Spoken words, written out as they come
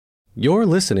You're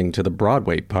listening to the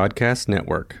Broadway Podcast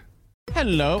Network.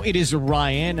 Hello, it is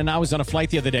Ryan, and I was on a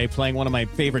flight the other day playing one of my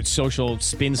favorite social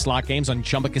spin slot games on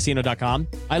ChumbaCasino.com.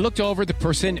 I looked over at the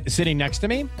person sitting next to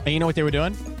me, and you know what they were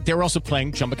doing? They were also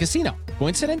playing Chumba Casino.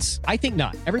 Coincidence? I think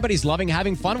not. Everybody's loving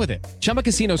having fun with it. Chumba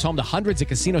Casino is home to hundreds of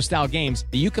casino-style games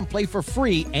that you can play for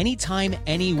free anytime,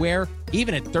 anywhere,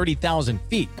 even at 30,000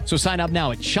 feet. So sign up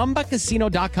now at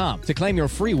ChumbaCasino.com to claim your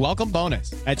free welcome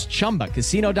bonus. That's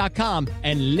ChumbaCasino.com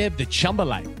and live the Chumba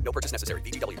life. No purchase necessary.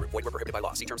 VGW. Void where prohibited by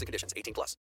law. See terms and conditions. 18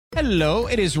 plus. Hello,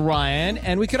 it is Ryan,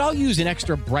 and we could all use an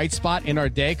extra bright spot in our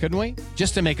day, couldn't we?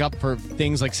 Just to make up for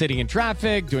things like sitting in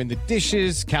traffic, doing the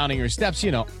dishes, counting your steps,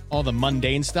 you know, all the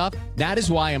mundane stuff. That is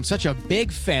why I'm such a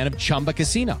big fan of Chumba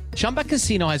Casino. Chumba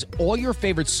Casino has all your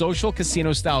favorite social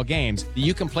casino-style games that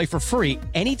you can play for free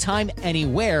anytime,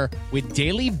 anywhere with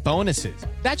daily bonuses.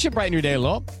 That should brighten your day a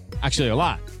little. Actually, a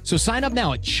lot. So sign up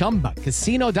now at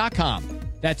ChumbaCasino.com.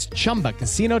 That's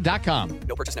ChumbaCasino.com.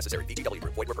 No purchase necessary. VGW.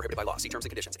 Void where prohibited by law. See terms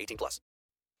and conditions. 18 plus.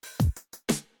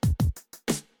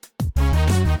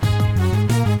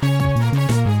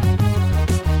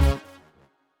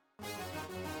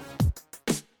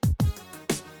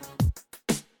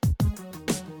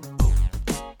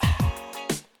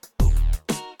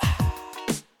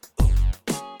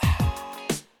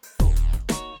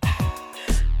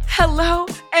 Hello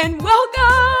and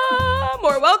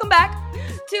welcome back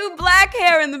to Black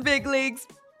Hair in the Big Leagues.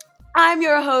 I'm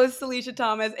your host, Alicia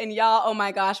Thomas, and y'all, oh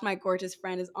my gosh, my gorgeous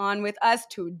friend is on with us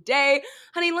today.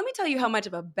 Honey, let me tell you how much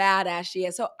of a badass she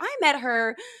is. So I met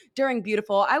her during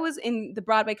Beautiful. I was in the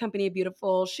Broadway company of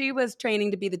Beautiful. She was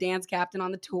training to be the dance captain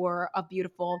on the tour of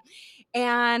Beautiful.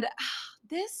 And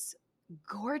this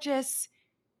gorgeous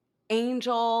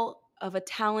angel of a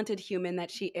talented human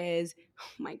that she is, oh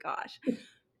my gosh,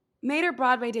 made her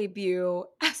Broadway debut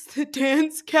as the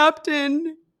dance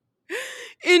captain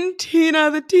in Tina,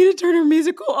 the Tina Turner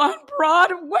musical on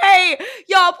Broadway.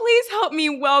 Y'all, please help me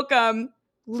welcome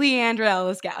Leandra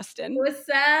Ellis Gaston. What's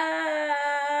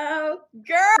up?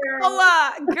 Girl,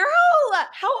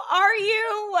 how are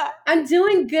you? I'm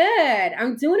doing good.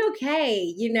 I'm doing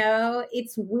okay. You know,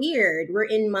 it's weird. We're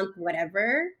in month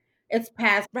whatever. It's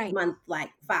past month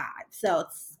like 5, so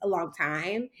it's a long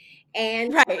time.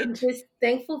 And I'm just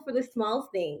thankful for the small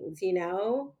things, you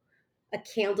know? A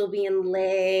candle being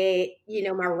lit, you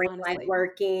know, my ring light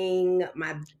working,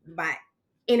 my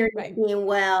internet being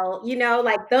well, you know,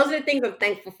 like those are the things I'm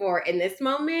thankful for in this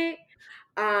moment.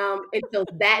 And so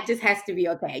that just has to be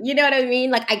okay. You know what I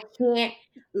mean? Like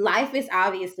life is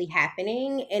obviously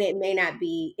happening and it may not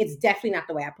be, it's definitely not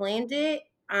the way I planned it.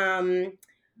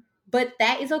 But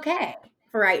that is okay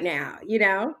for right now, you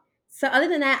know? So other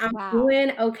than that, I'm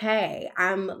doing okay.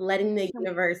 I'm letting the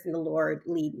universe and the Lord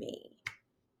lead me.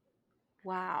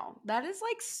 Wow, that is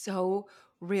like so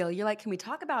real. You're like, can we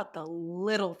talk about the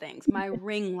little things? My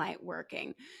ring light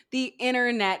working, the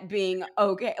internet being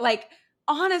okay. Like,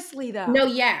 honestly, though. No,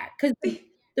 yeah, because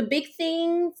the big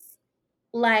things,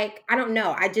 like, I don't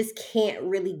know. I just can't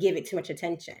really give it too much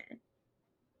attention.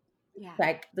 Yeah.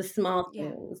 Like the small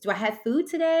things. Do I have food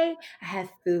today? I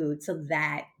have food. So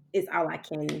that is all I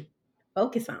can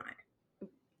focus on.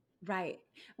 Right.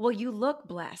 Well, you look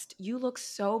blessed. You look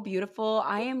so beautiful.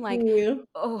 I am like,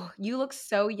 oh, you look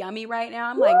so yummy right now.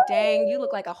 I'm like, dang, you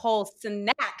look like a whole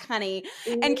snack, honey.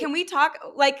 And can we talk,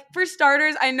 like, for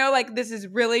starters, I know like this is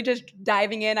really just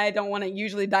diving in. I don't want to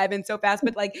usually dive in so fast,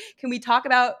 but like, can we talk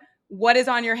about what is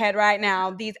on your head right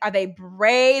now? Are they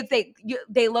braids?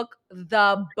 They look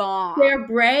the bomb. They're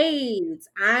braids.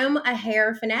 I'm a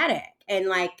hair fanatic. And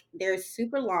like they're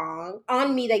super long.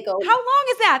 On me, they go. How long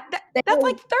is that? That's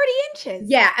like 30 inches.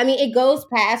 Yeah, I mean, it goes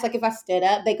past, like if I stood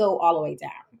up, they go all the way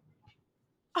down.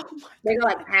 Oh my They go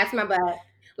like past my butt,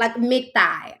 like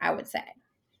mid-thigh, I would say.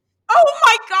 Oh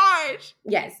my gosh.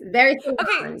 Yes, very long.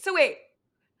 Okay, so wait.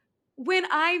 When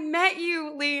I met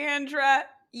you, Leandra,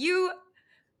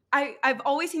 I've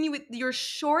always seen you with your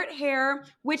short hair,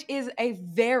 which is a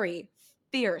very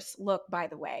fierce look, by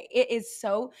the way. It is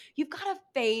so, you've got a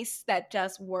face that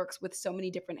just works with so many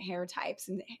different hair types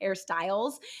and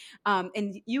hairstyles.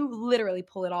 And you literally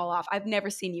pull it all off. I've never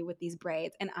seen you with these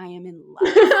braids, and I am in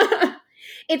love.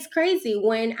 It's crazy.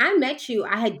 When I met you,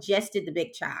 I had just did the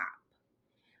big chop.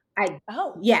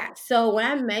 Yeah. So when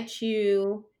I met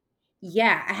you,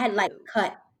 yeah, I had like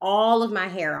cut all of my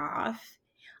hair off.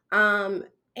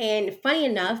 And funny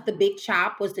enough, the big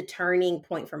chop was the turning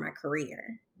point for my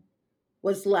career.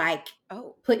 Was like,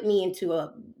 put me into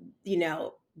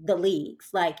the leagues.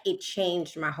 Like it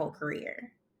changed my whole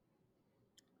career.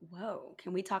 Whoa.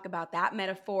 Can we talk about that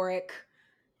metaphoric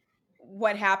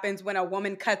what happens when a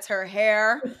woman cuts her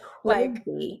hair. Like,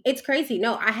 crazy. It's crazy.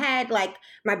 No, I had like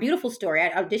my Beautiful story. I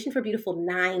auditioned for Beautiful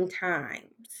 9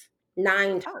 times.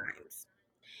 9 times.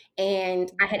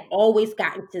 And I had always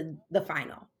gotten to the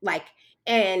final. Like,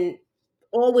 and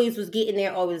always was getting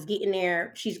there, always getting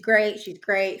there. She's great.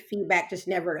 Feedback, just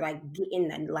never like getting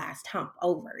the last hump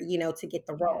over, to get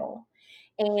the role.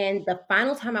 And the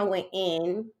final time I went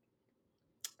in,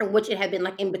 which it had been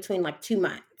like in between like 2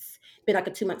 months, been like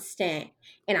a 2-month stint,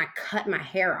 and I cut my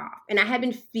hair off. And I had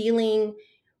been feeling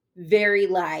very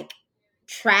like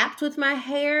trapped with my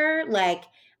hair. Like,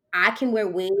 I can wear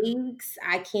wigs.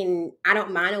 I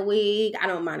don't mind a wig. I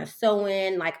don't mind a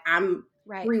sew-in. Like, I'm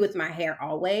free with my hair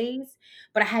always.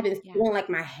 But I had been feeling like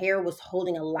my hair was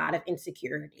holding a lot of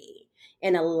insecurity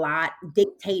and a lot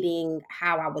dictating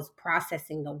how I was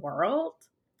processing the world.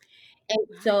 And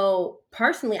so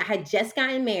personally, I had just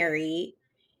gotten married.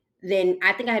 Then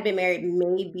I think I had been married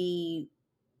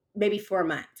maybe 4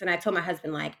 months. And I told my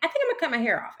husband, like, I think I'm gonna cut my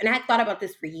hair off. And I had thought about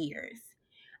this for years.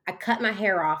 I cut my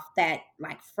hair off that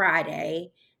like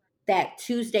Friday. That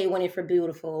Tuesday went in for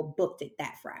Beautiful, booked it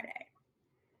that Friday.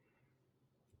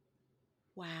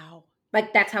 Wow.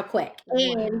 Like, that's how quick.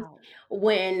 And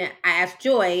when I asked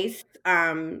Joyce,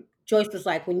 Joyce was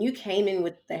like, when you came in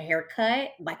with the haircut,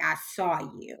 like, I saw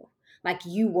you. Like,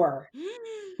 you were.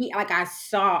 Like, I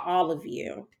saw all of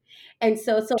you. And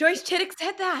so Joyce Chittick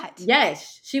said that.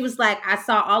 Yes. She was like, I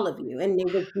saw all of you. And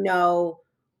there was no,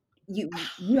 you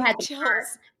had to start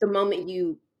the moment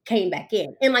you came back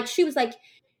in. And like, she was like,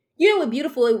 with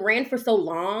Beautiful, it ran for so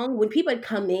long. When people had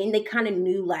come in, they kind of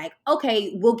knew like,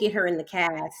 okay, we'll get her in the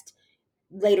cast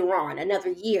later on,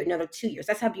 another year, another 2 years.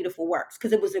 That's how Beautiful works,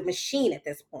 because it was a machine at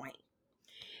this point.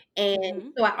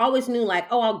 And so I always knew like,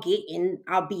 oh, I'll be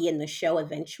in the show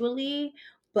eventually.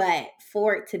 But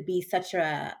for it to be such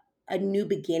a new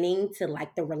beginning to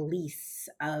like the release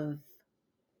of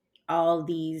all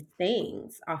these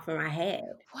things off of my head.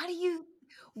 What do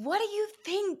you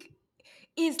think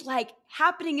is like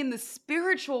happening in the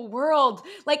spiritual world,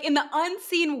 like in the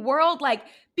unseen world? Like,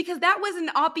 because that was an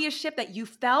obvious shift that you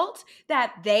felt,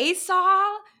 that they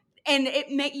saw, and it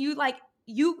made you, like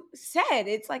you said,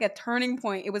 it's like a turning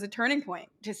point. It was a turning point.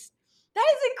 Just, that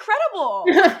is incredible.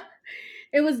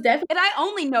 It was definitely. And I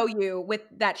only know you with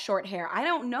that short hair. I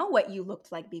don't know what you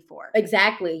looked like before.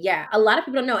 Exactly. Yeah. A lot of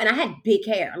people don't know. And I had big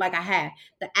hair. Like, I had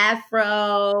the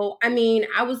afro. I mean,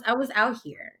 I was out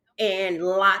here, and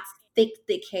lots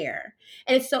thick hair.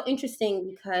 And it's so interesting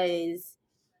because,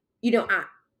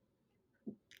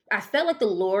 I felt like the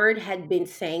Lord had been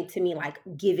saying to me, like,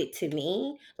 give it to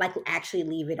me, like, actually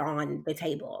leave it on the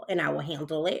table and I will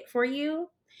handle it for you.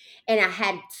 And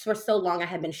for so long, I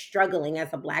had been struggling as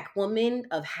a Black woman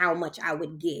of how much I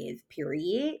would give,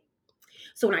 period.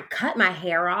 So when I cut my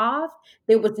hair off,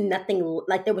 there was nothing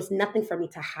for me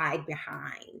to hide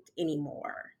behind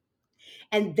anymore.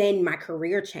 And then my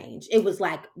career changed. It was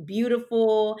like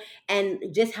Beautiful, and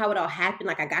just how it all happened.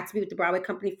 Like, I got to be with the Broadway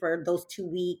company for those 2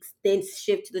 weeks, then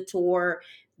shift to the tour,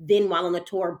 then while on the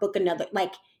tour, book another.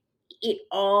 Like, it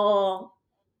all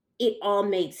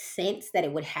made sense that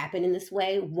it would happen in this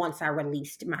way once I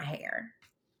released my hair.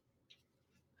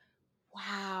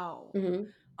 Wow. Mm-hmm.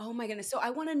 Oh my goodness. So I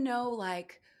want to know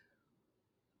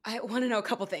a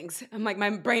couple things. I'm like, my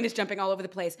brain is jumping all over the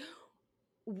place.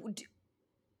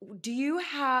 Do you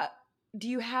have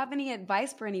any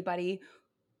advice for anybody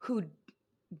who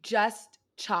just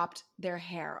chopped their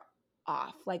hair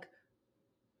off? Like,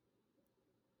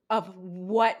 of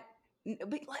what?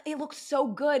 It looked so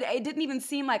good. It didn't even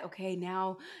seem like, okay,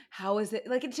 now how is it?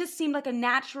 Like, it just seemed like a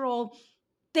natural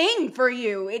thing for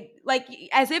you. It, like,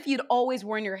 as if you'd always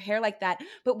worn your hair like that.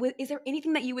 But is there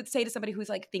anything that you would say to somebody who's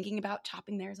like thinking about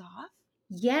chopping theirs off?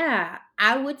 Yeah,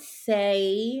 I would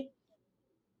say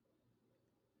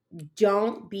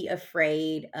don't be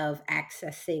afraid of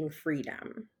accessing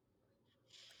freedom.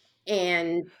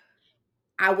 And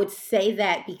I would say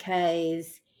that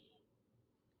because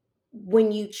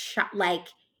when you chop, like,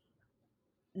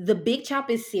 the big chop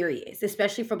is serious,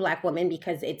 especially for Black women,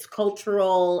 because it's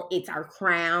cultural, it's our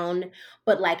crown.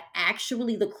 But like,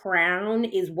 actually the crown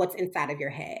is what's inside of your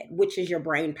head, which is your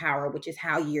brain power, which is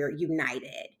how you're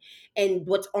united. And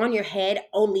what's on your head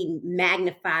only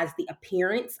magnifies the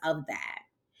appearance of that.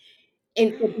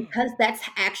 And so because that's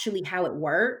actually how it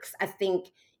works, I think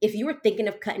if you were thinking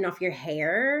of cutting off your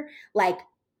hair, like,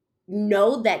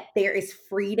 know that there is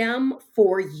freedom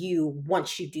for you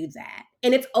once you do that.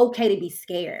 And it's okay to be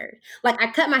scared. Like,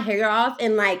 I cut my hair off,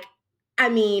 and like, I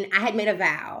mean, I had made a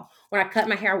vow when I cut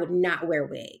my hair, I would not wear a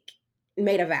wig.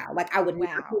 made a vow. Like I would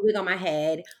not put a wig on my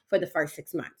head for the first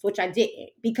 6 months, which I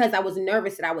didn't because I was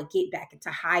nervous that I would get back into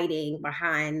hiding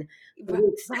behind the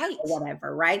wig style or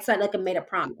whatever, right? So I like made a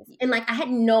promise. And like I had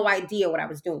no idea what I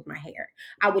was doing with my hair.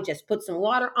 I would just put some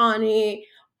water on it,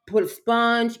 put a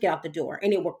sponge, get out the door,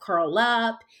 and it would curl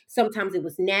up. Sometimes it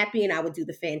was nappy and I would do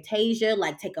the Fantasia,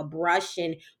 like take a brush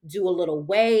and do a little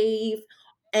wave.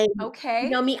 And you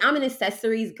know me, I'm an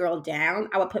accessories girl down.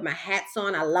 I would put my hats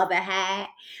on. I love a hat.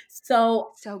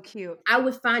 So cute. I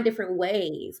would find different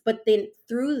ways. But then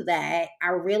through that,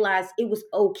 I realized it was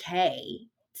okay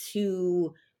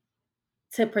to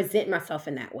present myself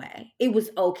in that way. It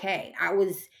was okay. I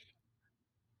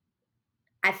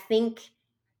think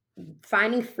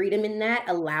finding freedom in that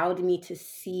allowed me to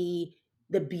see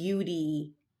the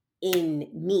beauty in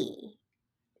me,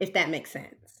 if that makes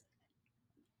sense.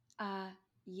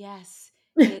 Yes,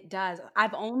 it does.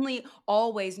 I've only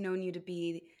always known you to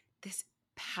be this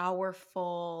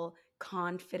powerful,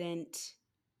 confident,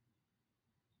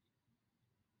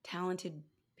 talented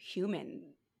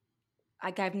human.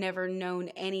 Like I've never seen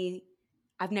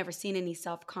any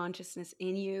self-consciousness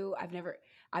in you. I've never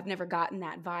gotten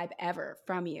that vibe ever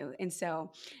from you. And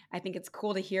so I think it's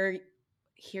cool to hear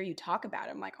you talk about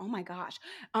it. I'm like, oh my gosh.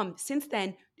 Since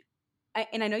then,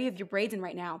 and I know you have your braids in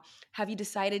right now, have you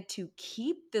decided to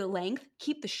keep the length,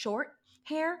 keep the short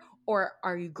hair, or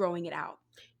are you growing it out?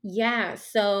 Yeah,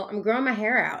 so I'm growing my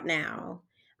hair out now.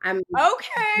 I'm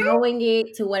okay. growing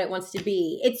it to what it wants to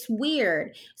be. It's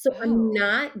weird. So I'm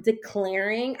not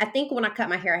declaring. I think when I cut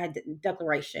my hair, I had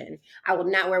declaration. I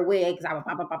will not wear wigs. I will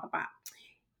pop, pop, pop, pop, pop.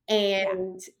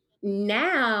 And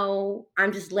now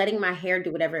I'm just letting my hair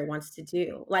do whatever it wants to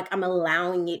do. Like I'm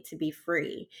allowing it to be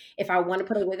free. If I want to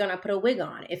put a wig on, I put a wig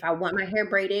on. If I want my hair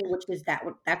braided, which is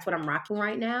that's what I'm rocking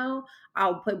right now,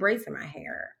 I'll put braids in my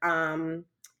hair.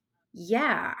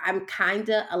 Yeah, I'm kind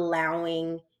of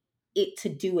allowing it to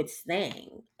do its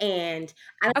thing. And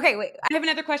okay, wait, I have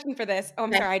another question for this. Oh,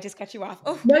 I'm sorry, I just cut you off.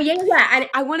 Oh. No, yeah.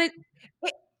 I wanted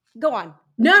go on.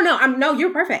 No,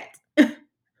 you're perfect.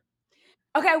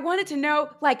 Okay, I wanted to know,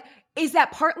 like, is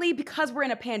that partly because we're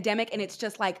in a pandemic and it's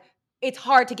just like, it's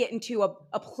hard to get into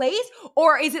a place?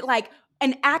 Or is it like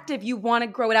an active, you want to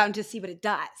grow it out and just see what it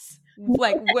does?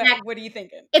 Like, what are you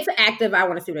thinking? It's an active, I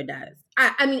want to see what it does.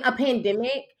 I mean, a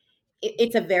pandemic,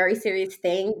 it's a very serious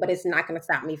thing, but it's not going to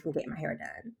stop me from getting my hair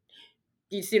done.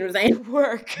 You see what I'm saying?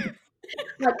 Work.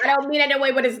 Like, I don't mean it that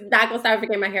way, but it's not going to stop me from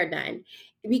getting my hair done.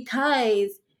 Because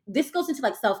this goes into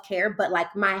like self-care, but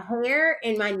like my hair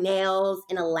and my nails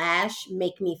and a lash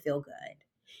make me feel good.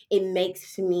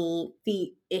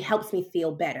 It helps me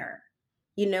feel better.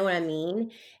 You know what I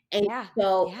mean? And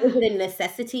so is it a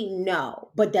necessity?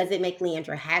 No. But does it make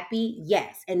Leandra happy?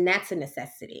 Yes. And that's a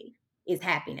necessity, is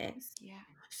happiness. Yeah.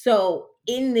 So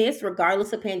in this,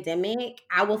 regardless of pandemic,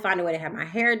 I will find a way to have my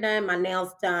hair done, my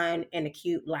nails done, and a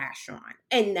cute lash on.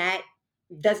 And that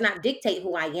does not dictate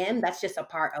who I am. That's just a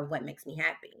part of what makes me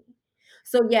happy.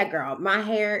 So yeah, girl, my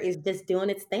hair is just doing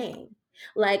its thing.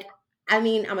 Like, I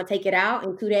mean, I'm going to take it out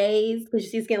in 2 days because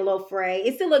she's getting a little fray.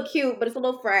 It still look cute, but it's a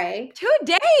little fray. 2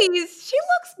 days? She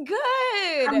looks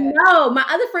good. I know. My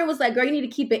other friend was like, girl, you need to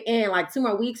keep it in like 2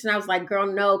 more weeks. And I was like,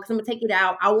 girl, no, because I'm going to take it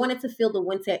out. I want it to feel the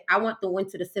winter. I want the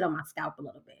winter to sit on my scalp a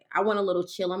little bit. I want a little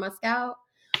chill on my scalp.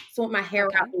 So I want my hair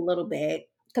out a little bit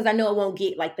because I know it won't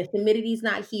get, like, the humidity's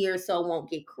not here, so it won't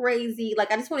get crazy.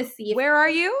 Like, I just want to see. Where are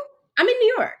you? I'm in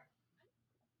New York.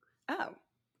 Oh.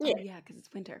 Yeah, because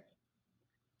it's winter.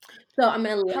 So I'm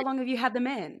going to. How long have you had them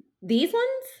in? These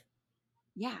ones?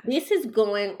 Yeah. This is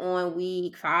going on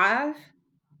week 5.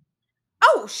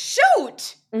 Oh,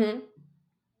 shoot. Mm-hmm.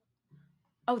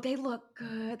 Oh, they look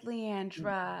good,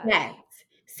 Leandra. Yes.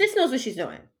 Sis knows what she's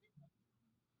doing.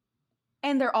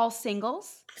 And they're all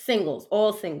singles? Singles,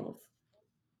 all singles.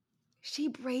 She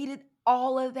braided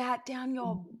all of that down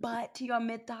your butt to your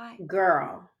mid-thigh?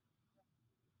 Girl.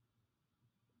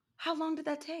 How long did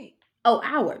that take? Oh,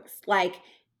 hours. Like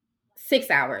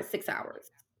 6 hours. That's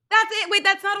it. Wait,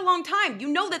 that's not a long time. You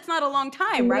know that's not a long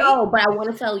time, right? No, but I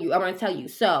want to tell you.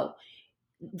 So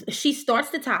she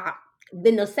starts the top.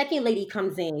 Then the second lady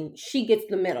comes in. She gets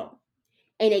the middle.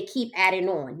 And they keep adding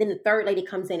on. Then the third lady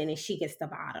comes in and then she gets the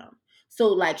bottom. So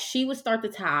like she would start the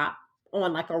top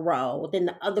on like a row. Then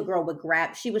the other girl would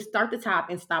she would start the top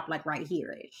and stop like right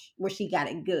here-ish where she got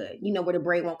it good. You know, where the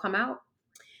braid won't come out.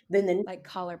 Then like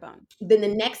collarbone. Then the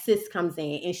next sis comes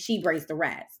in and she braids the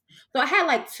rest. So I had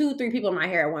like 2-3 people in my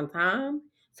hair at one time.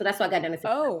 So that's why I got done.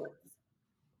 Oh,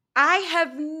 I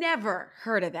have never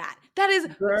heard of that. That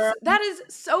is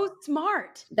so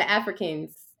smart. The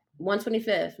Africans,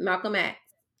 125th, Malcolm X.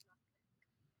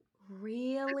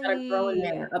 Really? I got a girl in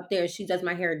there up there. She does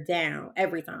my hair down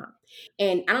every time.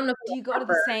 And I don't know if Do you go to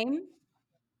the same?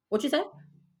 What you say?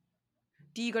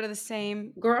 Do you go to the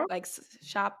same girl like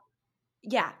shop?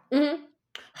 Yeah. Mm-hmm.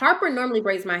 Harper normally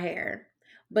braids my hair,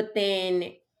 but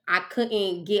then I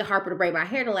couldn't get Harper to braid my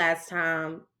hair the last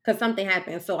time because something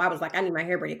happened. So I was like, I need my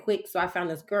hair braided quick. So I found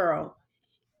this girl,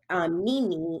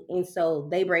 Nini, and so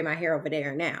they braid my hair over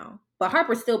there now. But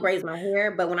Harper still braids my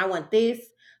hair. But when I want this,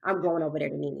 I'm going over there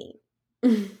to Nini.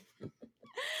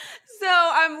 So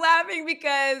I'm laughing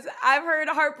because I've heard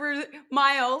Harper's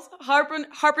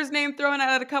name thrown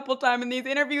out a couple times in these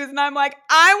interviews, and I'm like,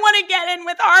 I want to get in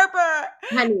with Harper.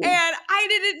 Honey, and I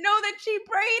didn't know that she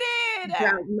braided.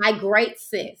 Yeah, my great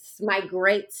sis,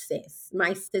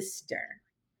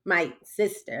 my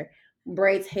sister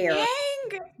braids hair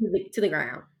to the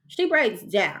ground. She braids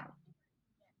down.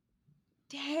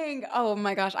 Dang. Oh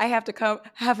my gosh. I have to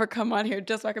have her come on here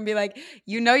just so I can be like,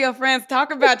 your friends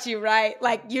talk about you, right?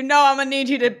 Like, I'm going to need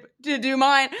you to do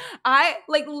mine. I've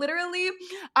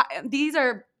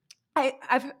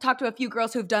talked to a few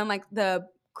girls who've done like the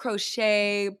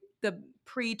crochet, the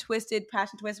pre-twisted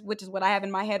passion twist, which is what I have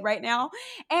in my head right now.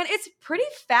 And it's pretty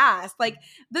fast. Like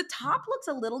the top looks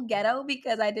a little ghetto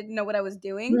because I didn't know what I was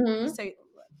doing. Mm-hmm. So,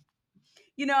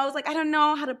 I was like, I don't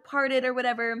know how to part it or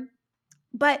whatever.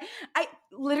 But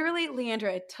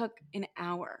Leandra, it took an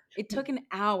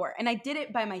hour. And I did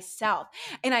it by myself.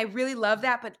 And I really love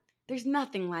that. But there's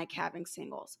nothing like having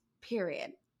singles,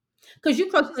 period. Because you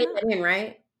crocheted that in,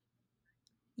 right?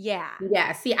 Yeah.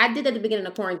 Yeah. See, I did at the beginning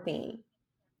of quarantine.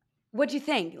 What'd you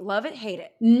think? Love it? Hate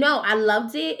it? No, I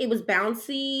loved it. It was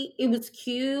bouncy. It was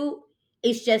cute.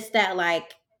 It's just that,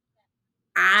 like,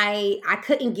 I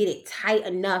couldn't get it tight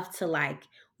enough to, like,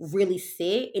 really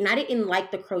sit, and I didn't like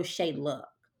the crochet look.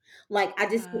 Like I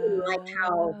just didn't like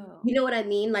how, you know what I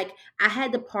mean? Like I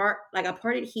had the part, like I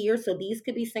parted here so these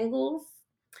could be singles.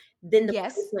 Then the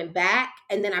parts went back,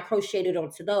 and then I crocheted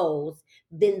onto those.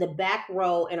 Then the back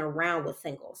row and around was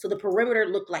singles. So the perimeter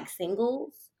looked like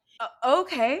singles.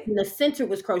 Okay. And the center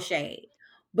was crocheted.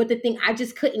 But the thing, I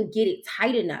just couldn't get it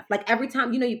tight enough. Like every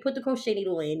time, you put the crochet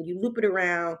needle in, you loop it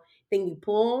around, then you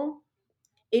pull.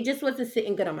 It just wasn't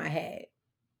sitting good on my head.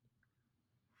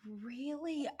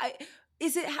 Really?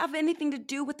 Is it have anything to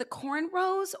do with the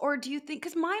cornrows, or do you think,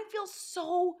 because mine feels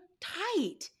so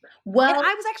tight? Well, and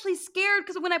I was actually scared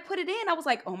because when I put it in, I was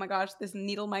like, oh my gosh, this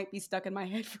needle might be stuck in my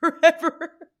head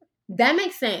forever. That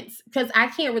makes sense because I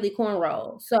can't really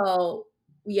cornrow. So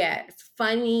yeah, it's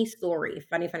funny story.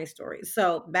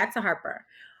 So back to Harper.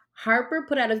 Harper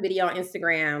put out a video on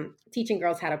Instagram teaching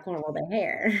girls how to cornrow their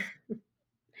hair.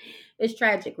 It's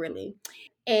tragic, really.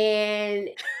 And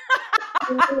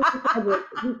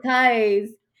because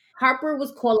Harper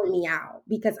was calling me out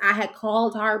because I had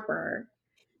called Harper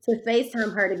to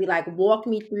FaceTime her to be like, walk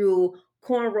me through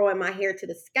cornrowing my hair to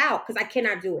the scalp because I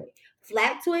cannot do it.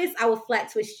 Flat twist, I will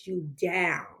flat twist you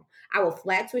down. I will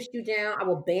flat twist you down. I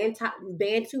will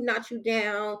bantu knot you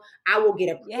down. I will get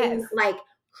a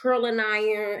curling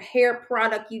iron hair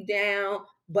product you down.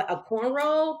 But a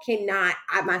cornrow cannot.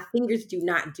 My fingers do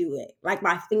not do it. Like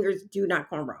my fingers do not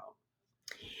cornrow.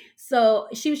 So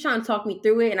she was trying to talk me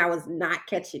through it, and I was not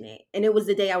catching it. And it was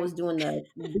the day I was doing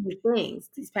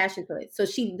these passion twists. So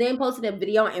she then posted a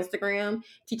video on Instagram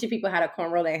teaching people how to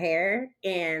cornrow their hair,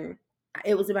 and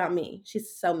it was about me.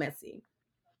 She's so messy.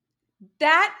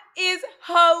 That is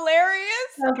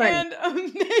hilarious and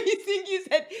amazing. You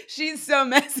said she's so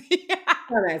messy.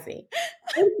 So messy.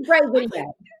 It's a great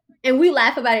video. And we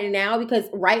laugh about it now because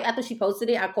right after she posted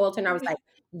it, I called her and I was like,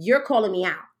 you're calling me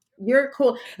out. You're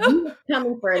cool. You're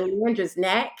coming for Leandra's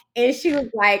neck. And she was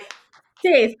like,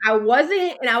 sis, I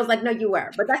wasn't. And I was like, no, you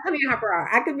were. But that's how me and Harper are.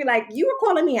 I could be like, you were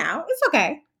calling me out. It's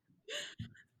okay.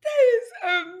 That is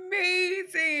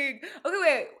amazing. Okay,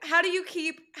 wait. How do you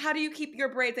keep your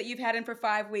braids that you've had in for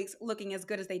 5 weeks looking as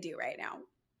good as they do right now?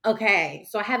 Okay,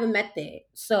 so I have a method.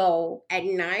 So at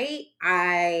night,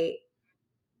 I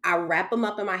wrap them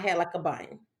up in my head like a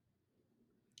bun.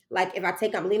 Like if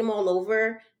I lean them all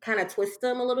over, kind of twist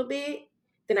them a little bit,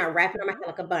 then I wrap it on my head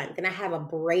like a bun. Then I have a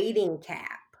braiding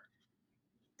cap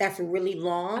that's really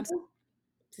long.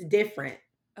 It's different.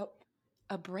 Oh,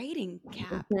 a braiding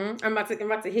cap. Mm-hmm. I'm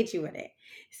about to hit you with it.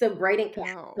 It's a braiding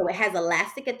cap. Wow. So it has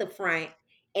elastic at the front,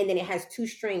 and then it has 2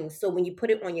 strings. So when you put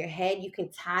it on your head, you can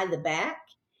tie the back,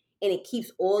 and it keeps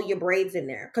all your braids in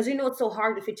there. Because it's so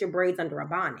hard to fit your braids under a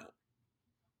bonnet.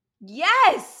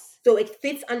 Yes. So it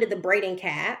fits under the braiding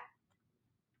cap,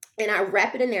 and I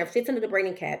wrap it in there. It fits under the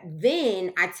braiding cap.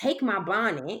 Then I take my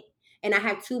bonnet, and I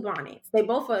have 2 bonnets. They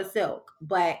both are silk,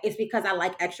 but it's because I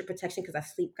like extra protection because I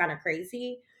sleep kind of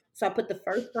crazy. So I put the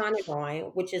first bonnet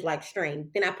on, which is like string.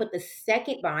 Then I put the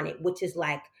second bonnet, which is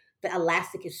like the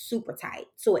elastic is super tight.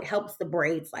 So it helps the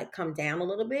braids like come down a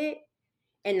little bit.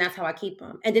 And that's how I keep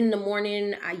them. And then in the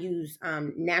morning, I use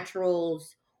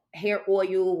Naturals hair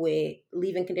oil with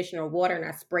leave-in conditioner water, and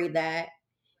I spray that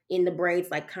in the braids,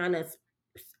 like kind of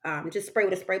just spray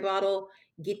with a spray bottle,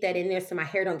 get that in there so my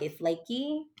hair don't get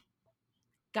flaky.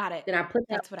 Got it. Then I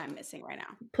That's what I'm missing right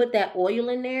now. Put that oil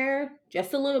in there,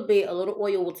 just a little bit. A little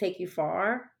oil will take you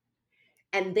far.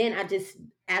 And then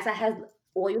as I have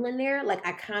oil in there, like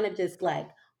I kind of just like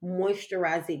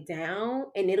moisturize it down,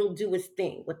 and it'll do its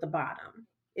thing with the bottom.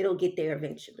 It'll get there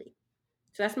eventually.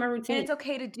 So that's my routine. And it's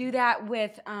okay to do that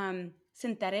with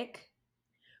synthetic?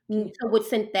 So with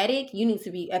synthetic, you need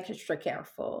to be extra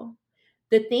careful.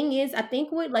 The thing is, I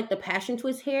think with like the passion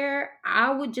twist hair,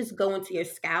 I would just go into your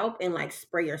scalp and like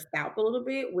spray your scalp a little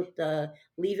bit with the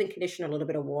leave-in conditioner, a little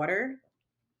bit of water.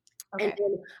 Okay. And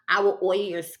then I will oil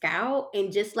your scalp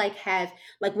and just like have,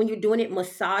 like when you're doing it,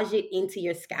 massage it into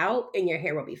your scalp and your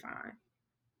hair will be fine.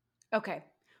 Okay.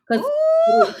 'Cause-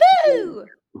 Woo-hoo!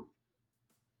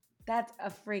 That's a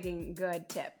freaking good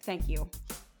tip. Thank you.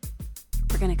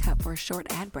 We're going to cut for a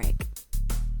short ad break.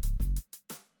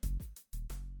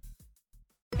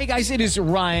 Hey guys, it is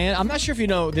Ryan. I'm not sure if you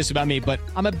know this about me, but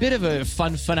I'm a bit of a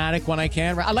fun fanatic when I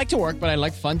can. I like to work, but I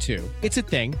like fun too. It's a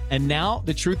thing. And now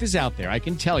the truth is out there. I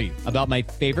can tell you about my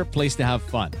favorite place to have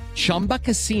fun. Chumba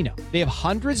Casino. They have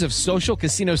hundreds of social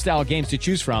casino style games to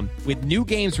choose from with new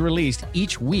games released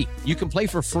each week. You can play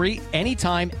for free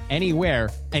anytime, anywhere.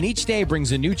 And each day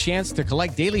brings a new chance to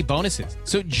collect daily bonuses.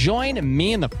 So join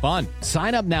me in the fun.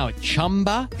 Sign up now at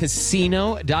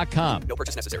ChumbaCasino.com. No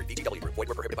purchase necessary. VGW Group. Void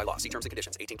were prohibited by law. See terms and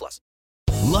conditions. 18+.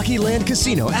 Lucky Land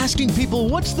Casino, asking people,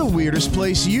 what's the weirdest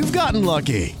place you've gotten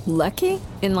lucky? Lucky?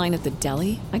 In line at the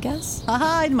deli, I guess?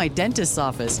 Aha, in my dentist's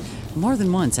office. More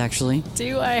than once, actually.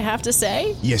 Do I have to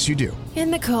say? Yes, you do. In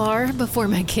the car before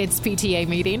my kids' PTA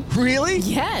meeting. Really?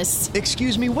 Yes.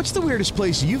 Excuse me, what's the weirdest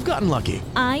place you've gotten lucky?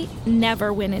 I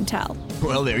never win and tell.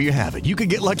 Well, there you have it. You can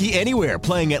get lucky anywhere,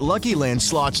 playing at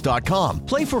LuckyLandSlots.com.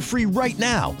 Play for free right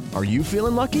now. Are you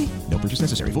feeling lucky? No purchase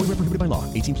necessary. Void where prohibited by law.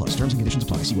 18+. Terms and conditions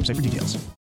apply. See website for details.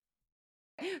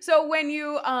 So when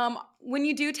you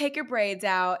do take your braids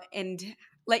out and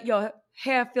let your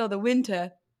hair feel the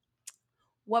winter,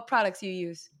 what products you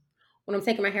use? When I'm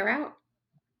taking my hair out?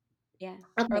 Yeah.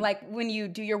 Okay. Or like when you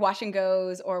do your wash and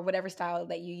goes or whatever style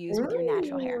that you use with your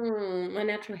natural hair. My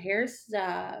natural hair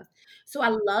stuff. So I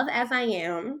love As I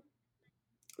Am.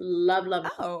 Love it.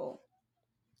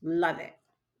 Love it.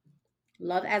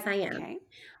 Love As I Am. Okay.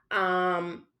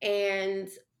 And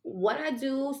what I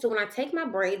do, so when I take my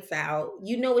braids out,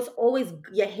 it's always,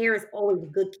 your hair is always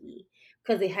gooky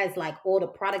because it has like all the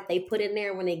product they put in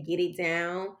there when they get it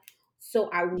down.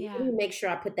 So I really make sure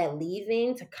I put that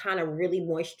leave-in to kind of really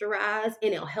moisturize,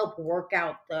 and it'll help work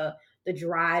out the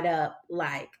dried up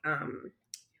like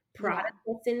product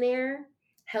that's in there,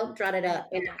 help dry it up,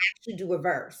 and I actually do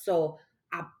reverse. So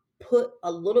I put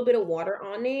a little bit of water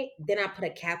on it, then I put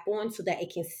a cap on so that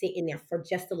it can sit in there for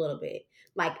just a little bit,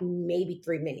 like maybe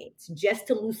 3 minutes, just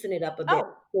to loosen it up a bit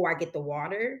before I get the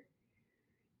water.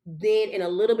 Then in a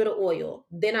little bit of oil.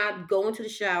 Then I go into the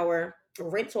shower,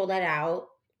 rinse all that out.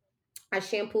 I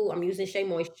shampoo. I'm using Shea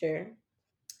Moisture.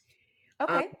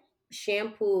 Okay.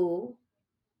 Shampoo.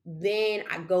 Then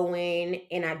I go in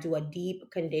and I do a deep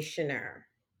conditioner.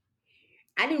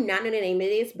 I do not know the name of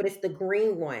this, but it's the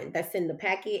green one that's in the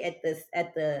packet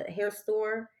at the hair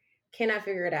store. Cannot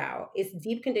figure it out. It's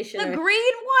deep conditioner. The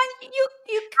green one? You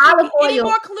olive oil. Any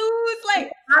more clues?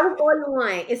 Like olive oil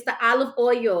one. It's the olive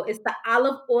oil. It's the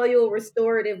olive oil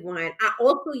restorative one. I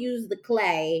also use the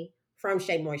clay from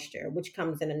Shea Moisture, which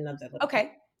comes in another.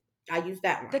 Okay. I use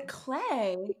that one. The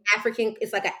clay.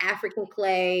 It's like an African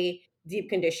clay deep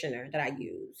conditioner that I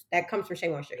use. That comes from Shea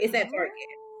Moisture. It's at Target.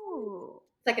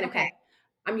 It's like in a pack.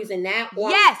 I'm using that one.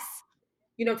 Yes.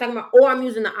 You know what I'm talking about? Or I'm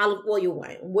using the olive oil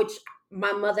one, which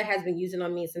my mother has been using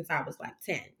on me since I was like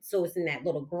 10. So it's in that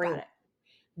little green.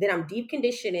 Then I'm deep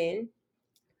conditioning.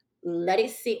 Let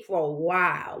it sit for a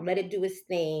while. Let it do its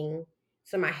thing.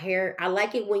 So my hair, I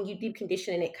like it when you deep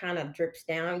condition and it kind of drips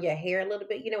down your hair a little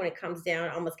bit. When it comes down,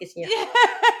 it almost gets in your hair.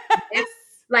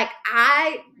 Like,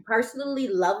 I personally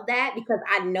love that because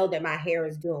I know that my hair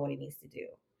is doing what it needs to do.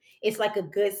 It's like a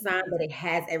good sign that it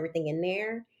has everything in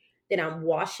there. Then I'm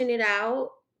washing it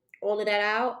out, all of that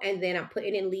out, and then I'm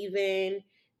putting in leave-in.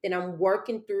 Then I'm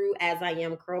working through As I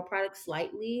Am curl product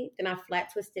slightly. Then I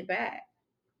flat twist it back.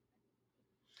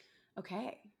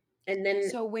 Okay. And then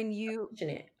so when you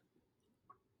it.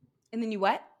 And then you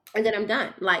what? And then I'm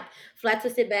done. Like flat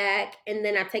twist it back, and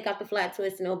then I take out the flat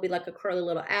twist, and it'll be like a curly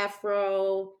little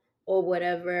afro or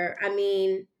whatever. I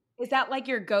mean, is that like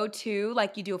your go-to?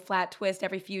 Like you do a flat twist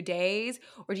every few days,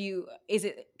 or is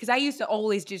it? Because I used to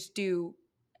always just do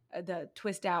the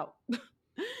twist out,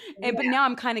 but now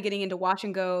I'm kind of getting into wash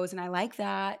and goes, and I like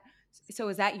that. So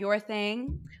is that your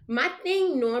thing? My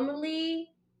thing normally,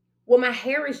 well, my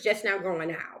hair is just now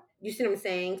growing out. You see what I'm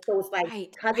saying? So it's like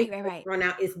right. growing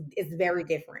out is very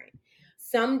different.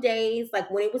 Some days, like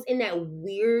when it was in that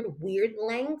weird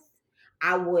length,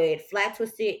 I would flat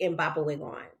twist it and bop a wig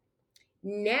on.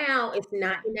 Now it's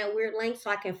not in that weird length, so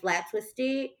I can flat twist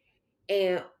it.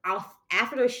 And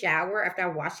after the shower, after I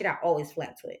wash it, I always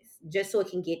flat twist just so it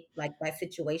can get like that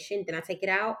situation. Then I take it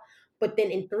out. But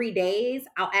then in 3 days,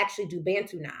 I'll actually do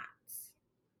Bantu knots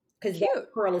because that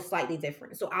curl is slightly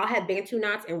different. So I'll have Bantu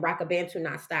knots and rock a Bantu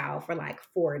knot style for like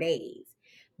 4 days.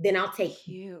 Then I'll take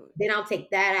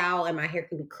that out and my hair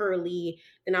can be curly.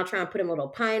 Then I'll try and put in a little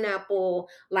pineapple.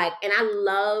 Like, and I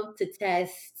love to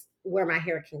test where my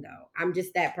hair can go. I'm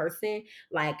just that person.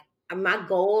 Like, my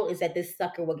goal is that this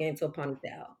sucker will get into a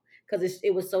ponytail because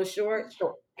it was so short.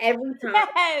 So every time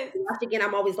I watch again,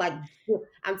 I'm always like,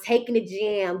 I'm taking the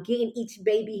jam, getting each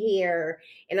baby hair,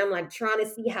 and I'm like trying to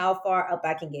see how far up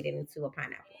I can get it into a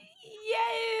pineapple.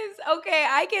 Yes. Okay.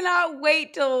 I cannot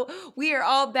wait till we are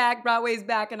all back. Broadway's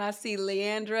back, and I see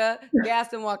Leandra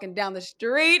Gaston walking down the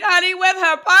street, honey, with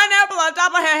her pineapple on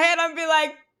top of her head. I'm be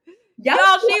like,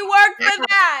 y'all, she worked for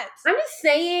that. I'm just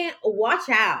saying, watch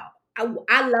out.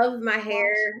 I love my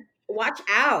hair. Watch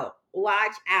out.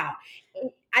 Watch out.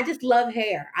 I just love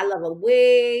hair. I love a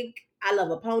wig. I love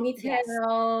a ponytail. Yes.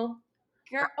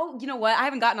 Girl, oh, you know what? I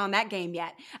haven't gotten on that game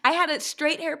yet. I had a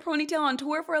straight hair ponytail on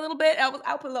tour for a little bit.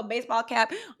 I'll put a little baseball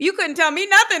cap. You couldn't tell me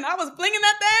nothing. I was flinging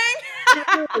that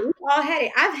thing. We all had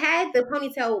it. I've had the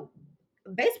ponytail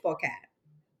baseball cap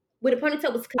where the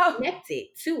ponytail was connected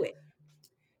to it.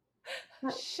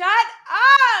 Shut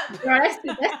up! Girl, that's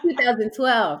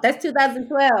 2012. That's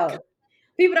 2012.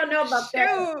 People don't know about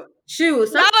that. Shoot.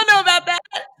 I don't know about that.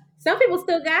 Some people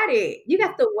still got it. You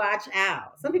got to watch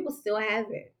out. Some people still have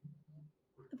it.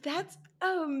 That's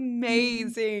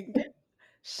amazing.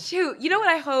 Shoot. You know what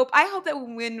I hope? I hope that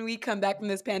when we come back from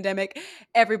this pandemic,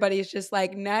 everybody is just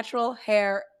like natural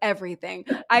hair, everything.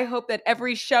 I hope that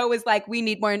every show is like, we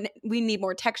need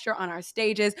more texture on our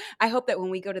stages. I hope that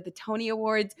when we go to the Tony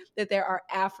Awards, that there are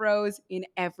afros in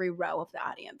every row of the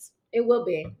audience. It will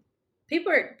be.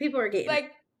 People are getting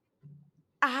like,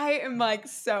 I am like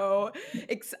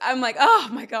I'm like, oh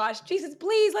my gosh, Jesus,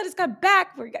 please let us come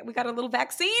back. We got a little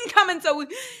vaccine coming, so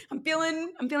I'm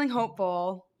feeling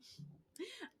hopeful.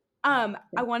 I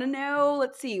want to know.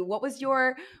 Let's see, what is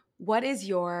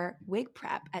your wig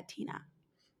prep at Tina?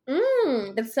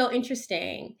 That's so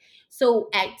interesting. So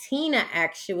at Tina,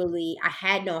 actually, I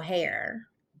had no hair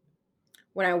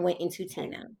when I went into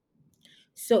Tina.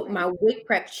 So my wig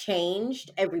prep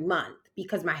changed every month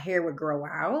because my hair would grow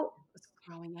out. It's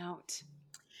growing out.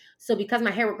 So because my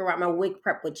hair would grow out, my wig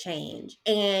prep would change.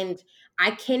 And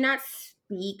I cannot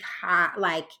speak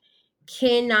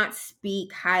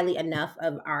highly enough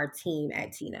of our team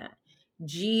at Tina.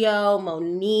 Gio,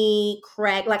 Monique,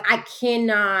 Craig, like I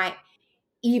cannot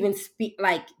even speak,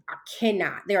 like I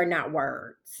cannot. There are not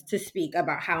words to speak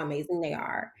about how amazing they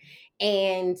are.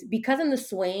 And because in the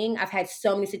swing, I've had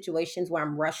so many situations where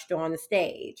I'm rushed on the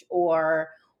stage or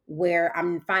where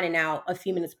I'm finding out a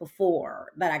few minutes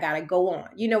before that I gotta go on.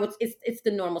 You know, it's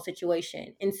the normal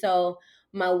situation. And so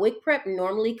my wig prep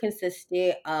normally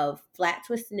consisted of flat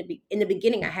twists. In the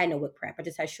beginning, I had no wig prep. I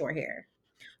just had short hair.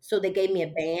 So they gave me a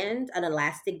band, an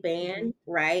elastic band,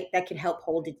 right, that could help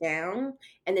hold it down.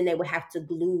 And then they would have to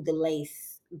glue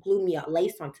me a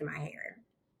lace onto my hair.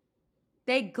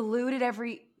 They glued it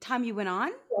every time you went on?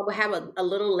 I would have a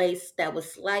little lace that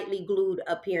was slightly glued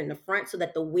up here in the front so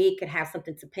that the wig could have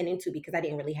something to pin into because I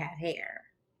didn't really have hair.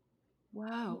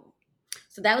 Wow.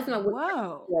 So that was my wig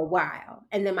for a while.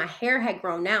 And then my hair had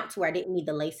grown out to where I didn't need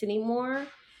the lace anymore.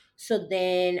 So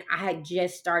then I had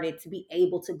just started to be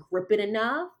able to grip it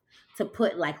enough to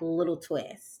put like little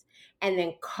twists. And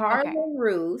then Carla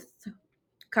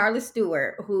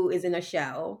Stewart, who is in a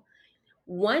show,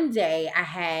 one day I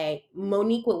had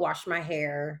Monique would wash my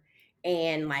hair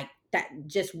and like that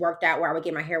just worked out where I would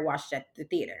get my hair washed at the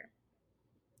theater.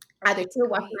 Either to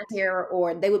wash my hair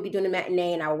or they would be doing a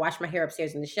matinee and I would wash my hair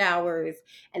upstairs in the showers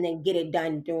and then get it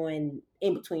done doing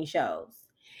in between shows.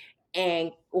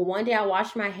 And one day I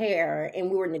washed my hair and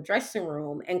we were in the dressing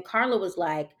room and Carla was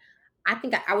like, I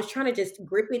think I was trying to just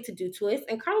grip it to do twists.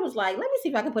 And Carla was like, let me see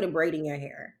if I can put a braid in your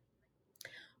hair.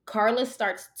 Carla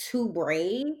starts 2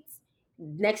 braids,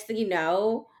 next thing you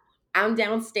know, I'm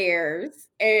downstairs,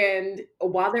 and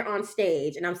while they're on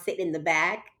stage, and I'm sitting in the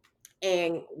back,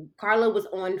 and Carla was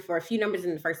on for a few numbers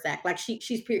in the first act. Like she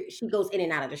goes in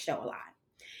and out of the show a lot.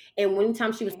 And one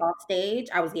time she was Okay. off stage,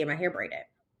 I was getting my hair braided.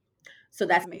 So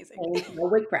That's that's amazing. my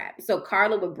wig prep. So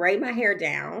Carla would braid my hair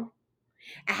down.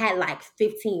 I had like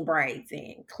 15 braids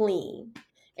in, clean,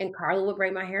 and Carla would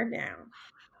braid my hair down.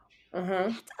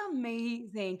 That's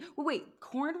amazing. Well, wait,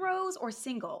 cornrows or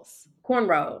singles?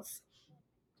 Cornrows.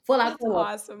 Full out That's cornrows.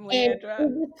 awesome, And it Leandra.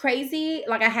 was crazy.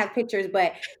 Like I have pictures,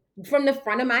 but from the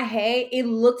front of my head, it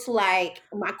looked like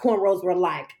my cornrows were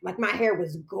like my hair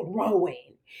was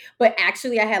growing. But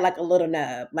actually I had like a little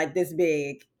nub, like this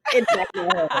big. It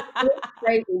was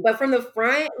crazy. But from the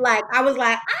front, like I was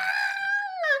like,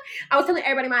 I was telling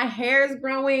everybody my hair is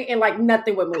growing and like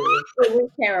nothing would move. It was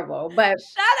terrible. But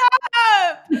Shut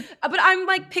up! But I'm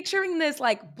like picturing this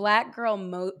like black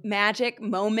girl magic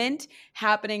moment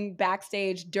happening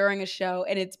backstage during a show,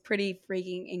 and it's pretty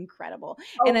freaking incredible.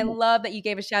 And I love that you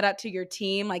gave a shout out to your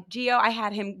team. Like Gio, I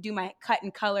had him do my cut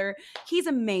and color. He's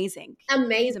amazing.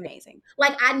 He's amazing.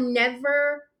 Like I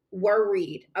never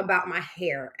worried about my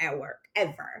hair at work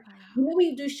ever. Wow. You know when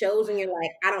you do shows and you're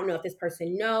like, I don't know if this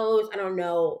person knows. I don't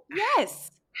know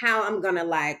how I'm gonna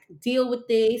like deal with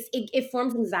this. It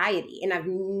forms anxiety, and I've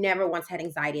never once had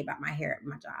anxiety about my hair at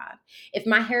my job. If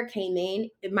my hair came in,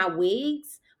 my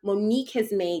wigs, Monique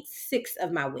has made 6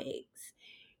 of my wigs,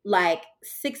 like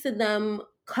 6 of them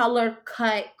color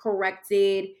cut,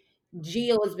 corrected.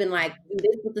 Gio has been like, do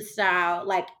this with the style.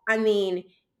 Like, I mean,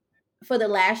 for the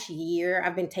last year,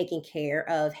 I've been taken care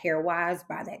of hair-wise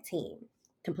by that team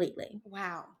completely.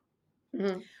 Wow.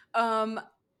 Mm-hmm.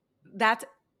 That's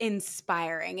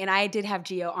inspiring. And I did have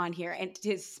Gio on here and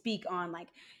to speak on like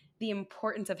the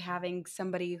importance of having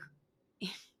somebody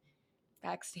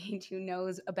backstage who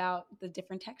knows about the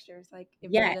different textures. Like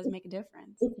it really does make a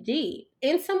difference. It's deep.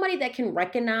 And somebody that can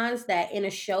recognize that in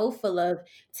a show full of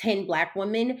 10 Black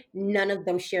women, none of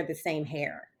them share the same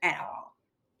hair at all.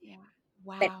 Yeah.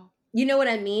 Wow. You know what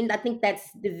I mean? I think that's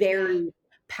very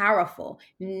powerful.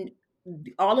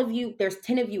 All of you, there's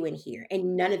 10 of you in here,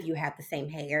 and none of you have the same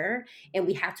hair. And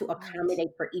we have to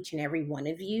accommodate for each and every one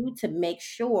of you to make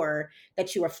sure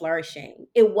that you are flourishing.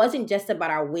 It wasn't just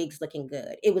about our wigs looking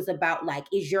good. It was about like,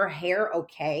 is your hair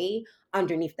okay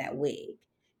underneath that wig?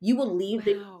 You will leave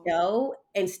the show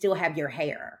and still have your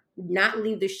hair, not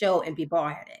leave the show and be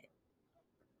bald-headed.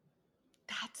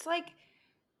 That's like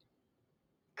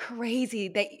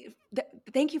crazy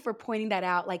thank you for pointing that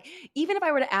out. Like, even if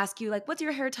I were to ask you, like, what's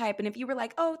your hair type? And if you were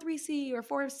like, oh, 3C or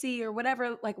 4C or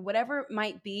whatever, like whatever it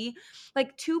might be,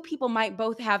 like 2 people might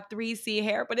both have 3C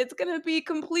hair, but it's going to be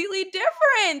completely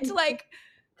different. Like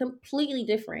completely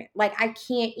different. Like I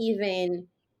can't even,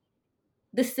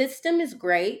 the system is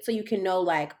great. So you can know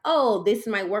like, oh, this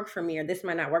might work for me or this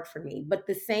might not work for me. But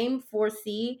the same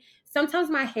 4C, sometimes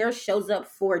my hair shows up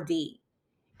 4D.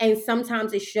 And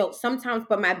sometimes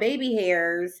but my baby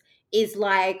hairs is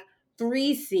like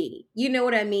 3C. You know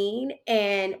what I mean?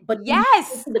 But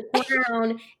yes, the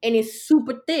crown and it's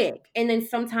super thick. And then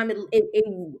sometimes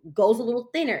it goes a little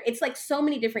thinner. It's like so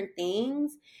many different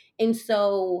things. And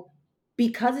so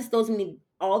because it's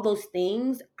all those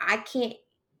things, I can't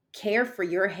care for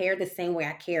your hair the same way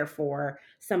I care for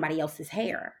somebody else's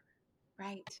hair.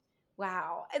 Right.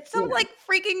 Wow. It's so like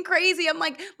freaking crazy. I'm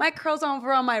like, my curls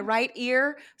over on my right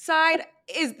ear side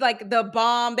is like the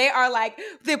bomb. They are like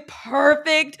the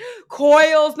perfect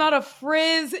coils, not a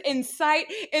frizz in sight.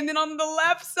 And then on the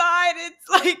left side, it's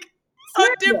like a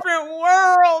different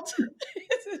world.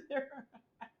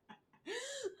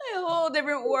 A whole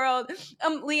different world.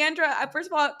 Leandra, first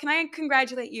of all, can I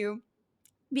congratulate you?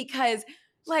 Because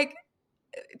like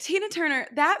Tina Turner,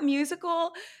 that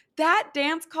musical, that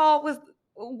dance call was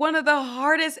one of the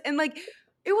hardest, and like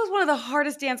it was one of the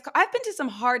hardest dance calls. I've been to some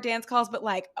hard dance calls, but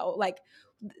like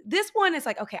this one is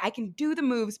like, okay, I can do the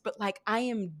moves, but like I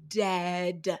am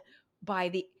dead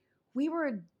we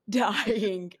were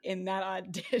dying in that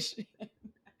audition.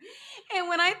 And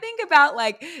when I think about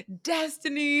like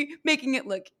Destiny making it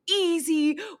look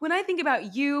easy, when I think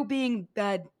about you being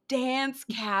the dance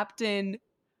captain,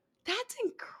 that's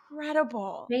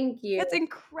incredible. Thank you. That's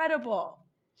incredible.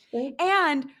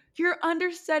 And you're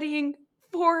understudying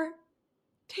for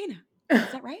Tina.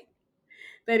 Is that right?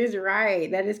 That is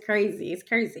right. That is crazy. It's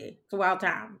crazy. It's a wild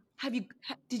time. Have you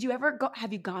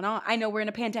gone on? I know we're in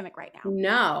a pandemic right now.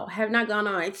 No, have not gone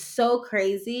on. It's so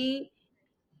crazy.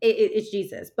 It's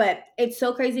Jesus. But it's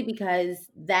so crazy because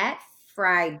that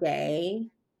Friday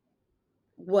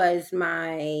was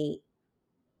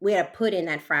we had a put in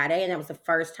that Friday, and that was the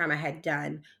first time I had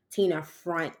done Tina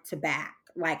front to back.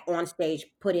 like on stage,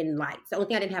 put in lights. The only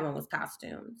thing I didn't have on was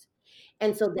costumes.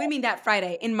 And so what do you mean that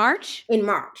Friday? In March? In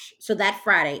March. So that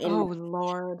Friday.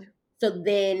 Lord. So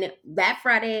then that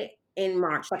Friday in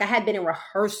March, like I had been in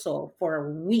rehearsal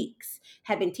for weeks,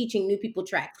 had been teaching new people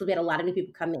tracks because we had a lot of new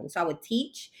people come in. So I would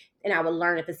teach and I would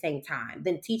learn at the same time,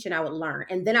 then teach and I would learn.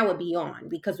 And then I would be on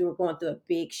because we were going through a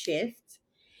big shift.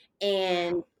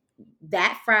 And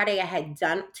that Friday I had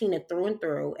done Tina through and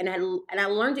through, and I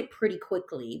learned it pretty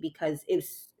quickly because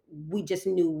we just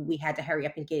knew we had to hurry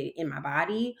up and get it in my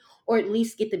body, or at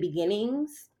least get the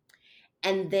beginnings.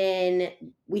 And then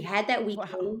we had that weekend.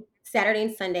 Wow. Saturday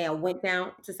and Sunday, I went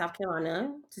down to South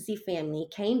Carolina to see family,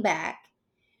 came back.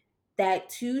 That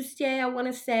Tuesday, I want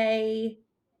to say,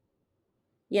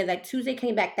 that Tuesday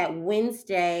came back. That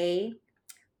Wednesday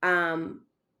was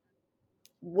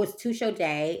 2-show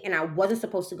day, and I wasn't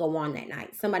supposed to go on that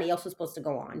night. Somebody else was supposed to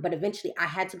go on, but eventually I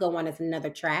had to go on as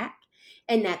another track.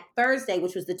 And that Thursday,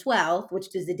 which was the 12th,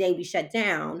 which is the day we shut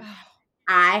down,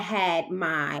 I had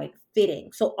my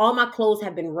fitting. So all my clothes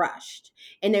have been rushed,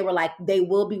 and they were like, they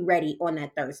will be ready on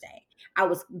that Thursday. I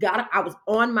was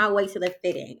on my way to the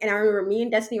fitting, and I remember me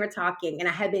and Destiny were talking, and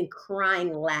I had been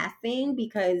crying laughing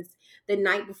because the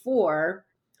night before,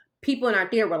 people in our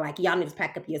theater were like, y'all need to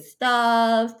pack up your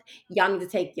stuff. Y'all need to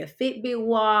take your Fitbit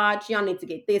watch. Y'all need to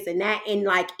get this and that. And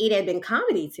like, it had been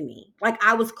comedy to me. Like,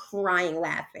 I was crying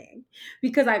laughing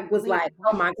because I was like,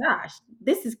 oh my gosh,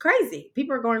 this is crazy.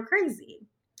 People are going crazy.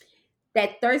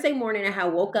 That Thursday morning, I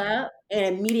had woke up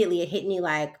and immediately it hit me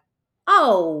like,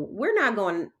 oh, we're not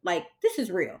going, like, this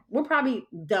is real. We're probably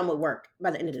done with work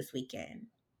by the end of this weekend.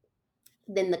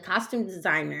 Then the costume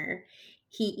designer,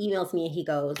 he emails me and he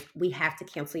goes, we have to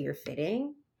cancel your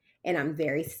fitting. And I'm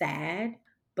very sad,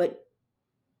 but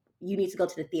you need to go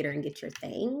to the theater and get your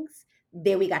things.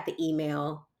 Then we got the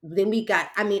email. Then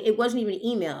it wasn't even an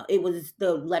email. It was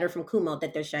the letter from Kumo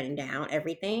that they're shutting down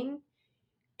everything.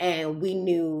 And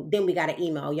then we got an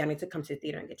email. Y'all need to come to the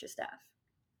theater and get your stuff.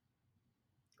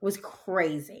 It was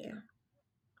crazy.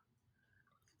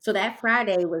 So that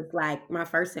Friday was like my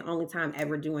first and only time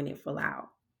ever doing it full out.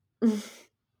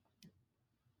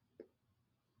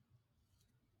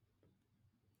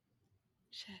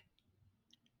 Shit.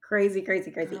 Crazy.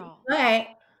 Girl. But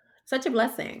such a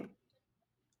blessing.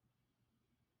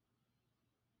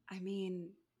 I mean,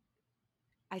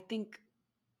 I think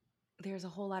there's a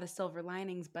whole lot of silver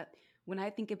linings, but when I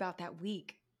think about that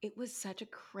week, it was such a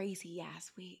crazy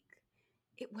ass week.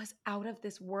 It was out of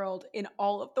this world in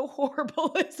all of the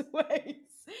horriblest ways.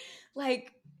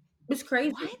 Like, it was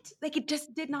crazy. What? Like, it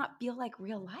just did not feel like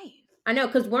real life. I know,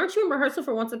 because weren't you in rehearsal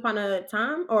for Once Upon a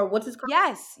Time? Or what's his called?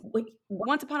 Yes.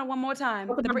 Once Upon a One More Time.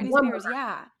 The Britney Spears,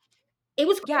 yeah. It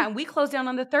was crazy. Yeah, and we closed down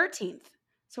on the 13th.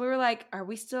 So we were like,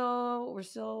 we're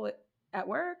still at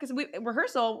work? Because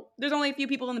rehearsal, there's only a few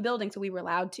people in the building, so we were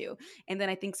allowed to. And then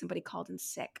I think somebody called in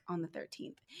sick on the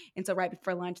 13th. And so right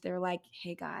before lunch, they were like,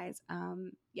 hey guys,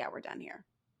 we're done here.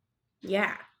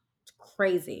 Yeah. It's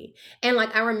crazy. And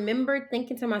like, I remember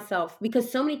thinking to myself,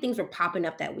 because so many things were popping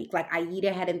up that week. Like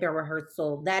Aida hadn't been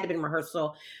rehearsal. That had been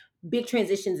rehearsal. Big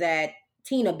transitions at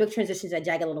Tina, big transitions at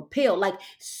Jagged Little Pill. Like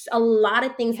a lot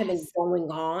of things have been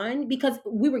going on because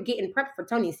we were getting prepped for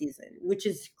Tony season, which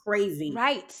is crazy.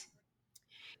 Right.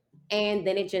 And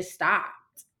then it just stopped.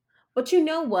 But you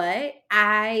know what?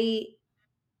 I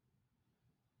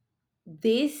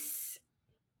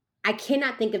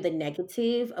cannot think of the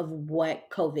negative of what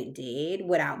COVID did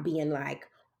without being like,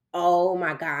 oh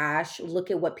my gosh,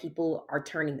 look at what people are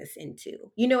turning this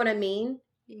into. You know what I mean?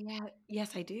 Yeah.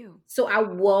 Yes, I do. So I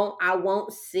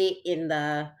won't sit in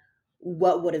the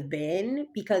what would have been,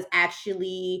 because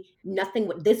actually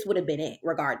this would have been it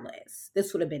regardless.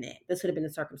 This would have been it. This would have been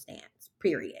the circumstance,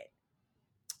 period.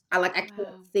 I can't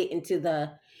sit into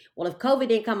if COVID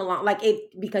didn't come along,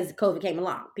 because COVID came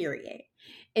along, period.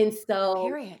 And so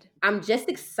I'm just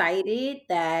excited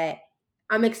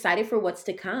for what's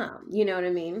to come. You know what I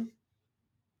mean?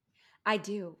 I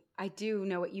do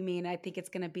know what you mean. I think it's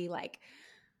going to be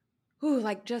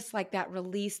just like that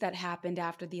release that happened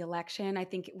after the election. I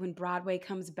think when Broadway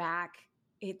comes back,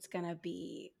 it's going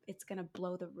to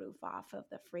blow the roof off of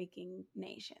the freaking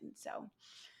nation. So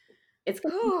it's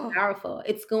going to be powerful.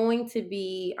 It's going to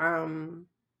be,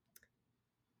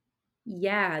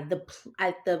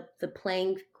 the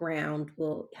playing ground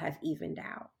will have evened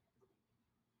out.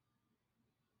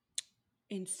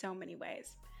 In so many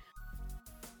ways.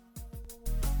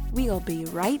 We'll be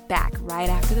right back right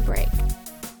after the break.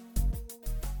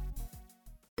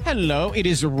 Hello, it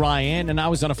is Ryan, and I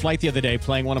was on a flight the other day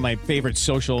playing one of my favorite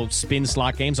social spin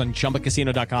slot games on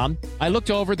ChumbaCasino.com. I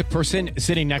looked over at the person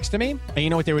sitting next to me, and you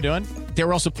know what they were doing? They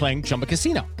were also playing Chumba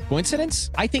Casino.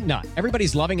 Coincidence? I think not.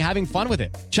 Everybody's loving having fun with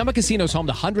it. Chumba Casino is home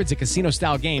to hundreds of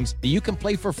casino-style games that you can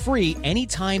play for free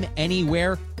anytime,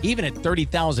 anywhere, even at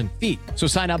 30,000 feet. So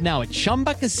sign up now at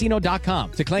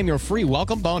ChumbaCasino.com to claim your free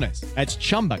welcome bonus. That's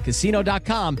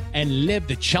ChumbaCasino.com and live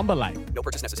the Chumba life. No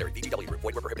purchase necessary. VGW Group.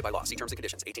 Void were prohibited by law. See terms and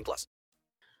conditions. 18+.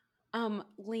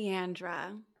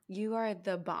 Leandra, you are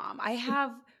the bomb. I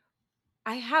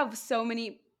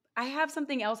have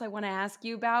something else I want to ask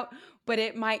you about, but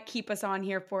it might keep us on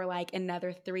here for like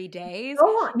another 3 days. Go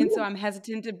on. And so I'm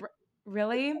hesitant to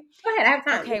really? Go ahead, I have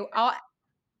time. Okay,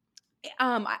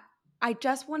 I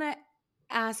just want to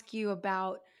ask you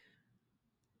about,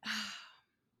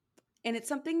 and it's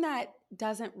something that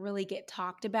doesn't really get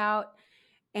talked about,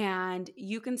 and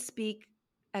you can speak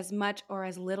as much or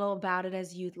as little about it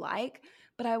as you'd like,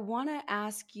 but I want to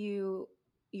ask you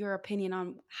your opinion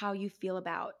on how you feel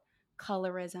about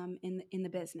colorism in the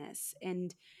business.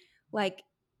 And like,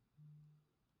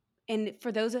 and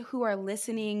for those who are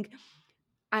listening,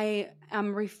 I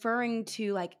am referring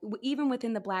to like, even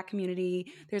within the Black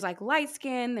community, there's like light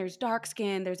skin, there's dark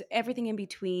skin, there's everything in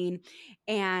between.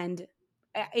 And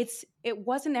it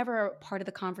wasn't ever a part of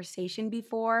the conversation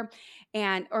before,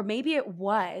 or maybe it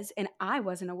was, and I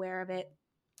wasn't aware of it,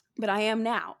 but I am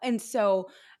now. And so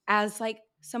as like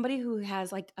somebody who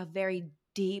has like a very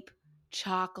deep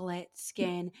chocolate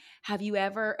skin, have you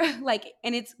ever like,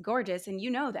 and it's gorgeous and you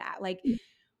know that, like,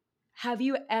 have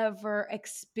you ever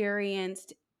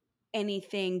experienced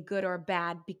anything good or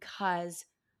bad because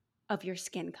of your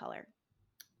skin color?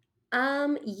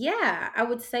 Yeah, I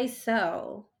would say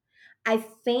so. I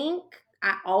think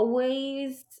I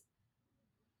always,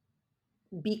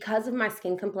 because of my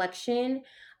skin complexion,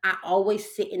 I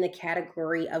always sit in the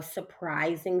category of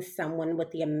surprising someone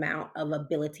with the amount of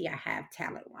ability I have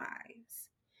talent-wise.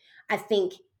 I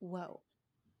think Whoa.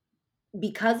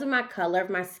 because of my color of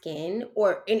my skin,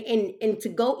 or and to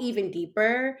go even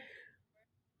deeper,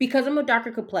 because I'm a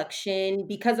darker complexion,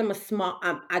 because I'm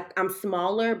I'm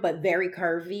smaller but very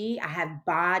curvy. I have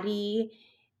body.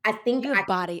 I think You have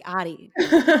body, Adi.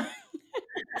 I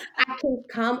can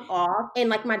come off, and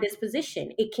like my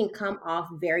disposition, it can come off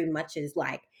very much as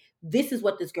like, this is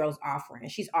what this girl's offering.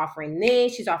 She's offering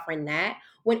this, she's offering that.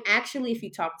 When actually, if you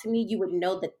talk to me, you would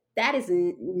know that that is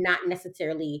not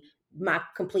necessarily my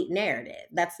complete narrative.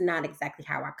 That's not exactly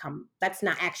how I come. That's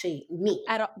not actually me.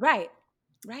 At all. Right.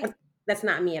 That's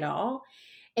not me at all.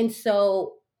 And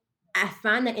so I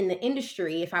find that in the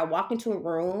industry, if I walk into a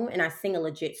room and I sing a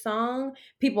legit song,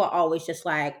 people are always just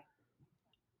like,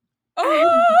 oh,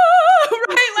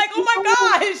 right. Like, oh my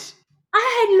gosh. I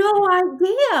had no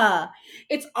idea.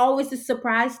 It's always a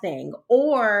surprise thing.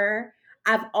 Or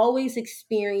I've always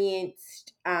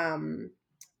experienced,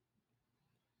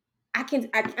 I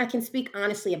can speak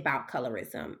honestly about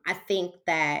colorism. I think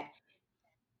that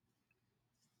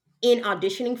in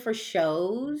auditioning for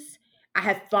shows, I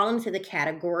have fallen into the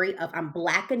category of I'm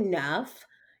Black enough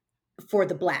for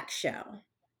the Black show,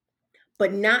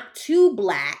 but not too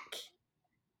Black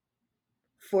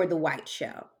for the white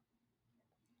show.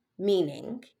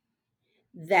 Meaning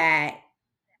that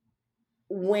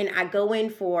when I go in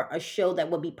for a show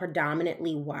that would be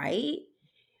predominantly white,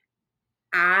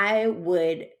 I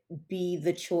would be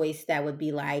the choice that would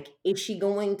be like, is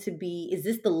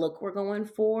this the look we're going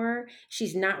for?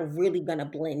 She's not really going to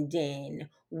blend in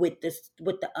with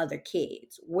the other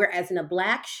kids. Whereas in a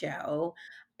Black show,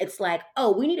 it's like,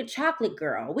 oh, we need a chocolate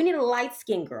girl. We need a light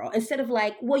skinned girl. Instead of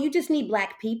like, well, you just need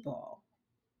Black people.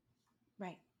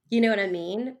 Right. You know what I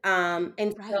mean?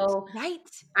 So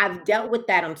I've dealt with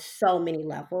that on so many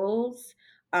levels.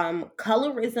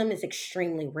 Colorism is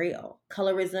extremely real.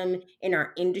 Colorism in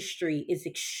our industry is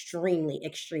extremely,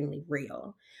 extremely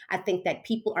real. I think that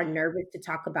people are nervous to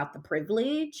talk about the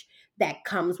privilege that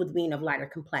comes with being of lighter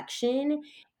complexion.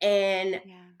 And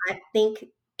I think,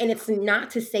 and it's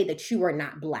not to say that you are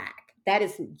not Black.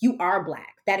 You are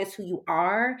Black. That is who you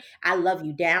are. I love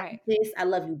you down, sis. I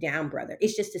love you down, brother.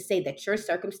 It's just to say that your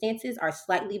circumstances are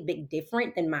slightly bit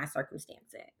different than my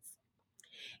circumstances.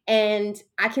 And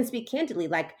I can speak candidly,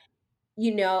 like,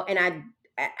 you know, and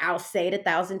I'll say it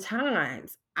 1,000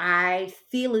 times. I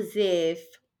feel as if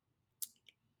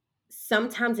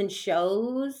sometimes in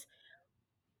shows,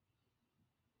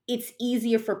 it's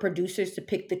easier for producers to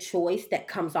pick the choice that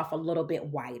comes off a little bit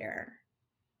whiter.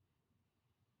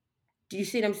 Do you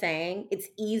see what I'm saying? It's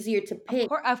easier to pick.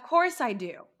 Of course I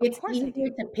do. It's easier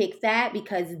to pick that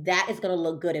because that is going to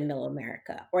look good in Middle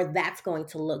America, or that's going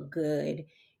to look good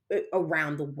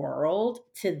around the world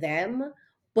to them.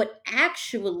 But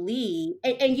actually,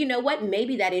 and you know what?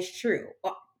 Maybe that is true,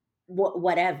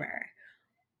 whatever.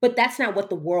 But that's not what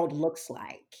the world looks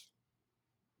like.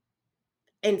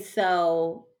 And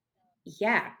so,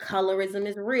 yeah, colorism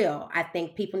is real. I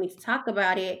think people need to talk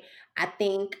about it. I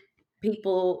think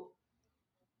people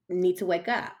need to wake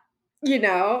up, you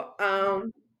know?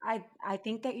 I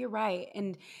think that you're right.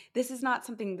 And this is not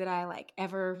something that I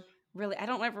I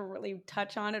don't ever really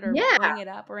touch on it or Yeah, bring it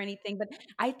up or anything, but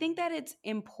I think that it's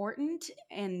important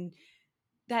and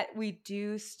that we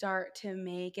do start to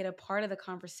make it a part of the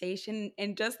conversation.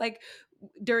 And just like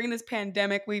during this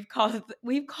pandemic, we've called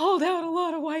out a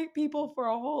lot of white people for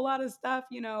a whole lot of stuff,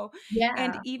 and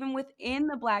yeah, even within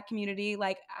the Black community,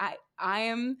 like I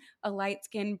am a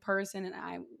light-skinned person, and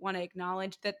I want to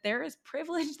acknowledge that there is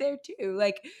privilege there too.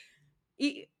 Like,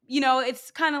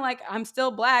 it's kind of like I'm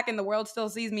still Black and the world still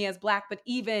sees me as Black, but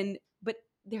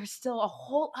there's still a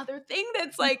whole other thing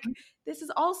that's like, this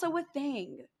is also a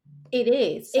thing. it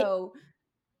is. So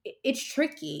It's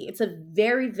tricky. It's a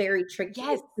very, very tricky,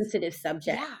 yes, sensitive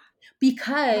subject. yeah,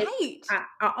 Because right.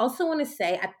 I also want to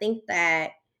say, I think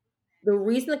that the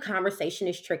reason the conversation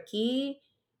is tricky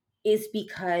is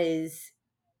because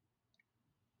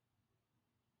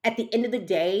at the end of the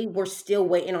day, we're still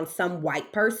waiting on some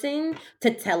white person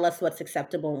to tell us what's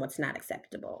acceptable and what's not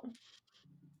acceptable.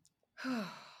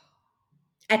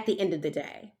 At the end of the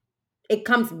day, it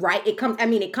comes right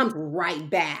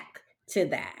back to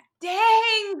that.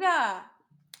 Dang.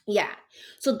 Yeah.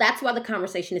 So that's why the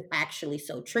conversation is actually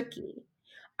so tricky.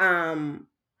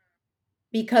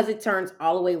 Because it turns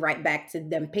all the way right back to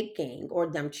them picking or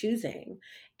them choosing.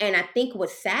 And I think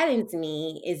what saddens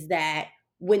me is that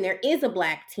when there is a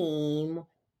Black team,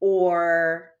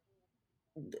 or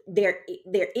there's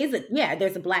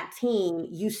a Black team,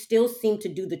 you still seem to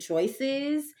do the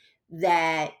choices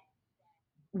that,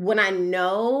 when I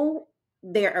know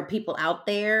there are people out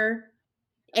there,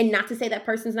 and not to say that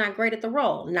person's not great at the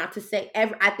role, not to say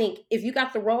I think if you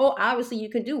got the role, obviously you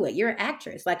can do it. You're an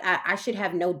actress. Like, I should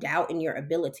have no doubt in your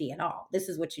ability at all. This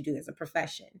is what you do as a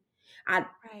profession. I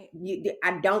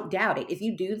don't doubt it. If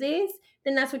you do this,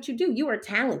 then that's what you do. You are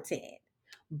talented.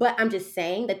 But I'm just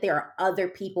saying that there are other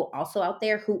people also out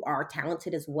there who are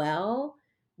talented as well,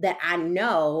 that I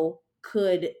know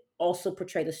could also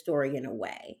portray the story in a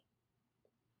way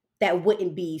that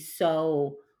wouldn't be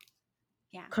so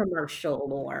commercial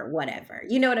or whatever.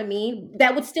 You know what I mean?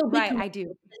 That would still be right. I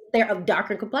do. They're of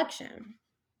darker complexion.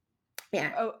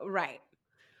 Yeah. Oh, right.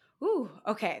 Ooh,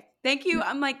 okay. Thank you.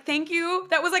 I'm like, thank you.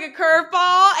 That was like a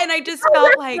curveball, and I just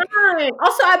felt like. Fine.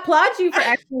 Also, I applaud you for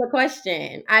asking the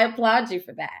question. I applaud you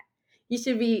for that. You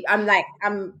should be. I'm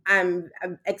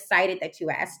excited that you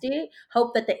asked it.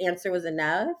 Hope that the answer was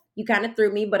enough. You kind of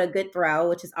threw me, but a good throw,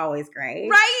 which is always great.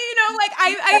 Right? Like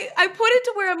I put it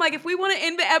to where I'm like, if we want to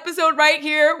end the episode right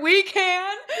here, we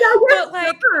can. No, but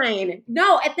like, fine.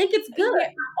 No, I think it's good. Yeah.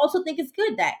 I also think it's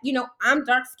good that, I'm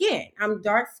dark skinned. I'm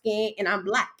dark skinned and I'm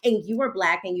Black, and you are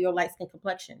Black and you're light skin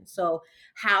complexion. So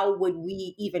how would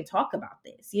we even talk about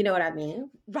this? You know what I mean?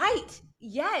 Right.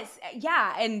 Yes.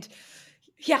 Yeah. And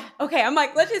yeah. Okay. I'm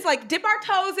like, let's just like dip our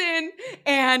toes in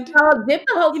and dip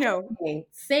the whole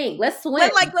sing. Let's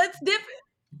swim. Let's dip.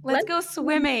 Let's go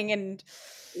swimming and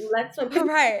let's swim. All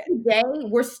right. Today,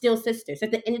 we're still sisters.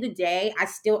 At the end of the day, I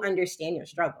still understand your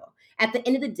struggle. At the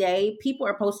end of the day, people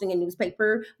are posting in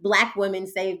newspaper, Black women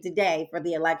saved today for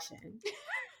the election.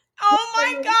 Oh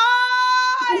my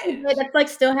God. That's like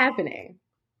still happening.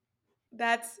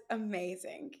 That's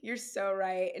amazing. You're so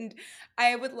right. And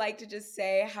I would like to just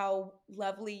say how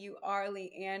lovely you are,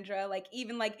 Leandra. Like,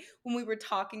 even like when we were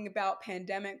talking about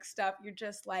pandemic stuff, you're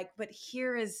just like, but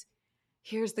here's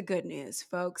the good news,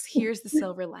 folks. Here's the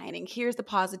silver lining. Here's the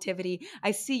positivity.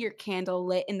 I see your candle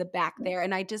lit in the back there.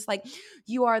 And I just like,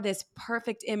 you are this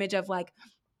perfect image of like,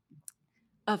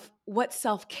 of what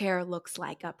self-care looks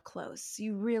like up close.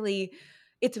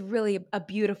 It's really a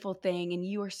beautiful thing. And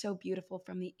you are so beautiful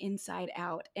from the inside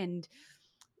out. And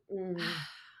I'm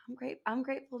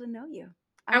grateful to know you.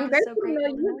 I'm grateful to know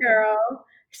you, girl.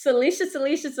 Salisha.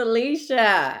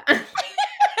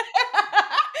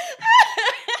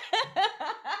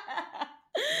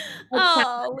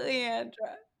 Oh,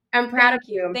 Leandra. I'm proud of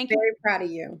you. I'm very proud of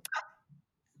you.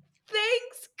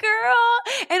 Thanks,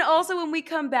 girl. And also, when we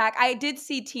come back, I did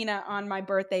see Tina on my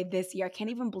birthday this year. I can't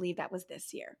even believe that was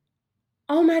this year.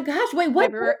 Oh my gosh. Wait,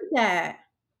 what was that?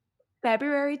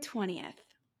 February 20th. I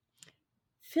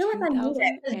feel like I knew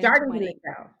that. It's Jordan in the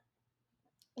show.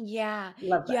 Yeah.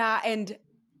 Love that. Yeah. And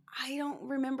I don't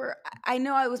remember. I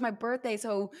know it was my birthday,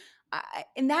 so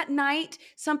in that night,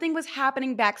 something was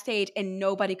happening backstage and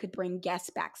nobody could bring guests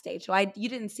backstage. So you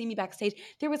didn't see me backstage.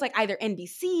 There was like either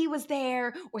NBC was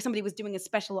there or somebody was doing a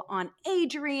special on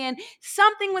Adrian.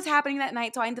 Something was happening that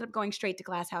night. So I ended up going straight to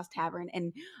Glass House Tavern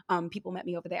and people met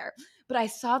me over there. But I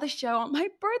saw the show on my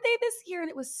birthday this year and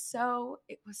it was so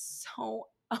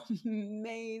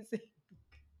amazing.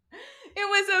 It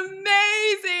was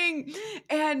amazing.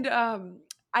 And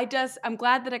I'm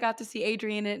glad that I got to see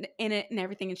Adrian in it and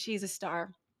everything, and she's a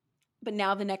star. But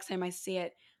now the next time I see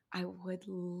it, I would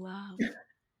love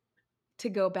to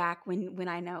go back when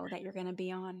I know that you're going to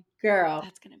be on. Girl.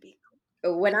 That's going to be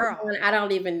cool. When I'm on, I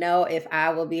don't even know if I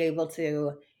will be able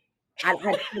to. I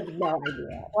have no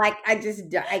idea. Like, I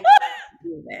can't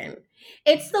even.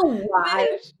 It's the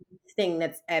wildest thing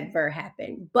that's ever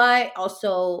happened. But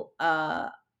also,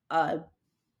 I'm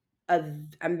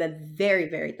very,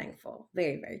 very thankful.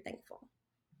 Very, very thankful.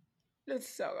 That's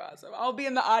so awesome. I'll be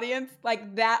in the audience,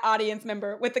 like that audience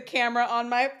member with the camera on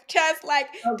my chest, like,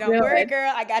 don't worry,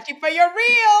 girl, I got you for your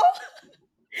reel.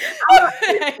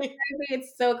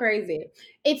 It's so crazy.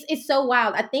 It's so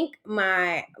wild. I think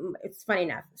it's funny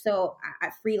enough. So I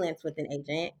freelance with an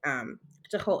agent.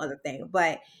 It's a whole other thing,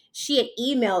 but she had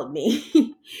emailed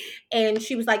me and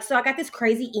she was like, so I got this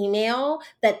crazy email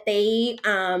that they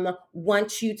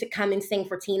want you to come and sing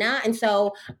for Tina. And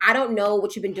so I don't know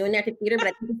what you've been doing there at the theater, but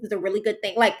I think this is a really good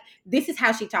thing. Like, this is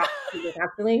how she talks to me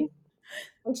constantly.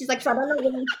 And she's like, so I don't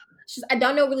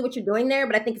know really what you're doing there,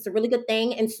 but I think it's a really good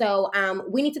thing. And so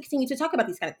we need to continue to talk about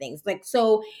these kind of things. Like,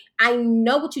 so I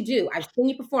know what you do. I've seen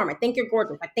you perform. I think you're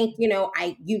gorgeous. I think, you know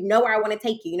where I want to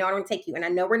take you. You know where I want to take you. And I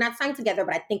know we're not signed together,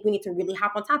 but I think we need to really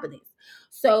hop on top of this.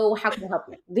 So how can I help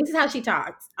you? This is how she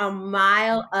talks. A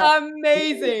mile up.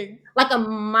 Amazing. Like a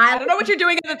mile. I don't know what you're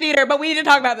doing at the theater, but we need to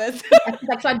talk about this.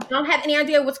 So I don't have any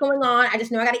idea what's going on. I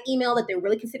just know I got an email that they're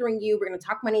really considering you. We're going to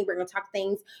talk money. We're going to talk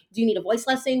things. Do you need a voice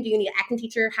lesson? Do you need an acting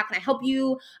teacher? How can I help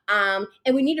you? And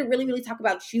we need to really, really talk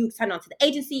about you signing on to the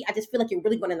agency. I just feel like you're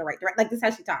really going in the right direction. Like, this is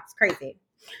how she talks. Crazy.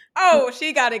 Oh,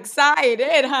 she got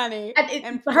excited, honey.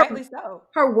 And rightly so.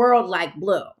 Her world like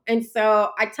blew. And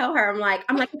so I tell her, I'm like,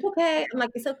 it's okay. I'm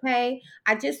like, it's okay.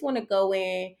 I just want to go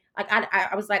in. Like,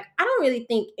 I was like, I don't really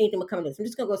think anything will come of this. I'm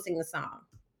just going to go sing the song.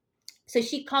 So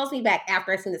she calls me back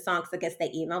after I sing the song because I guess they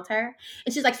emailed her.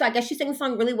 And she's like, so I guess you sing the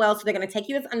song really well. So they're going to take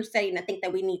you as understudy. And I think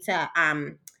that we need to,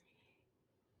 and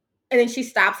then she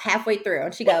stops halfway through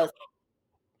and she goes,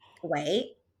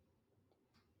 wait,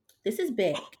 this is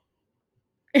big.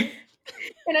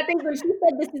 And I think when she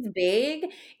said this is big,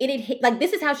 it hit, like,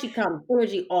 this is how she comes,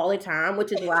 energy all the time,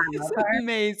 which is why I love her.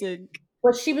 Amazing.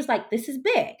 But she was like, this is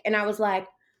big. And I was like,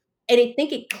 and I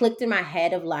think it clicked in my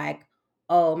head of like,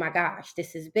 oh my gosh,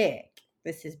 this is big.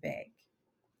 This is big.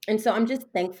 And so I'm just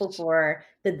thankful for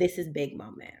the this is big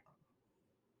moment.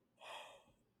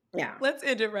 Yeah. Let's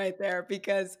end it right there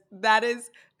because that is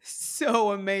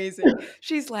so amazing.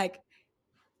 She's like,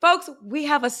 folks, we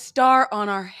have a star on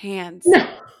our hands.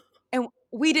 And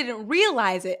we didn't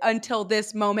realize it until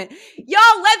this moment.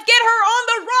 Y'all, let's get her on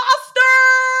the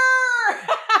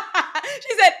roster.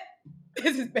 She said,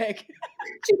 this is big.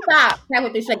 She stopped.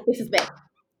 She's like, this is big.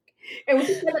 And when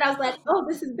she said that, I was like, oh,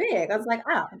 this is big. I was like,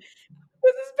 oh.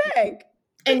 This is big.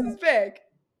 This is big.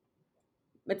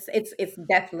 It's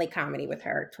definitely comedy with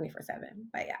her 24/7.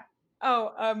 But yeah.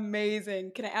 Oh,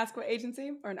 amazing. Can I ask what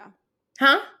agency or no?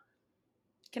 Huh?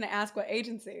 Can I ask what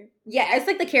agency? Yeah, it's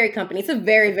like the Carey Company. It's a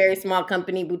very, very small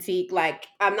company, boutique. Like,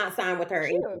 I'm not signed with her.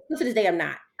 To this day, I'm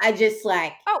not. I just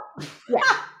like, yeah.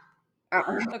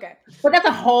 Okay. But that's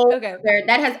a whole, that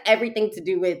has everything to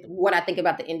do with what I think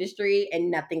about the industry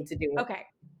and nothing to do with. Okay.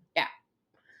 Yeah.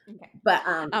 Okay. But,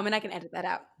 and I can edit that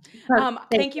out.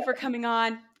 Thank you for coming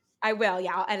on. I will.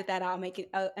 Yeah, I'll edit that out. I'll make it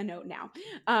a note now.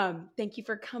 Thank you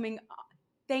for coming on.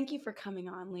 Thank you for coming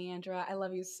on, Leandra. I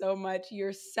love you so much.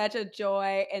 You're such a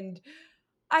joy, and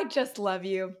I just love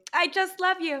you. I just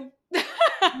love you.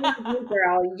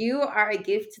 Girl, you are a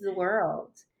gift to the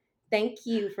world. Thank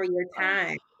you for your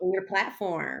time and your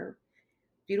platform.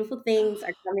 Beautiful things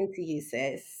are coming to you,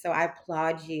 sis. So I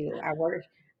applaud you.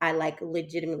 I like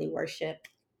legitimately worship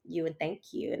you and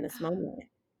thank you in this moment.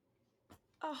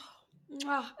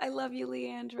 Oh, I love you,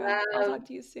 Leandra. I'll talk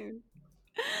to you soon.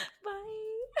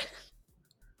 Bye.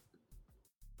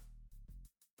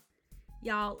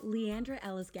 Y'all, Leandra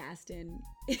Ellis Gaston,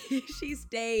 she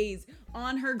stays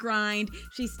on her grind.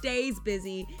 She stays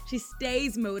busy. She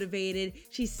stays motivated.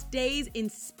 She stays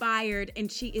inspired,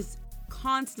 and she is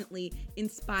constantly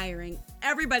inspiring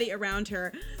everybody around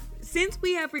her. Since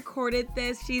we have recorded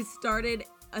this, she's started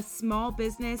a small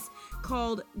business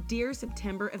called Dear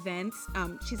September Events.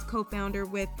 She's co-founder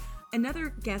with another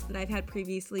guest that I've had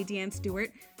previously, Dan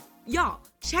Stewart. Y'all,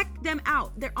 check them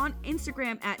out. They're on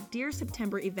Instagram at Dear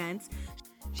September Events.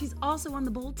 She's also on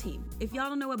the Bold team. If y'all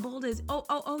don't know what Bold is,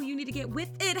 you need to get with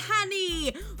it,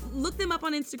 honey. Look them up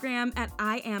on Instagram at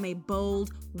I Am a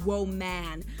Bold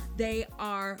Woman. They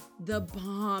are the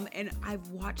bomb, and I've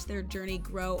watched their journey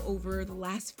grow over the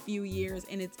last few years,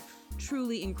 and it's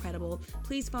truly incredible.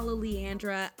 Please follow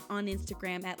Leandra on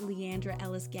Instagram at Leandra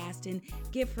Ellis Gaston.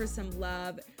 Give her some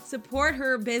love. Support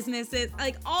her businesses,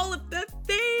 like all of the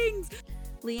things.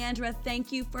 Leandra,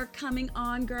 thank you for coming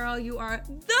on, girl. You are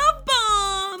the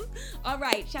bomb. All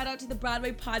right, shout out to the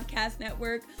Broadway Podcast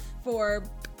Network for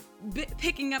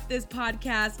picking up this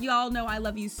podcast. Y'all know I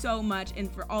love you so much,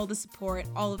 and for all the support,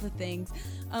 all of the things.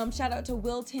 Shout out to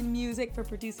Wilton Music for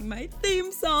producing my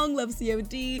theme song, Love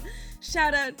COD.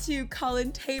 Shout out to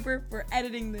Colin Tabor for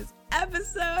editing this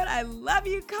episode. I love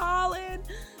you, Colin.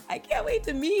 I can't wait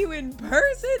to meet you in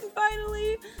person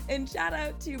finally. And shout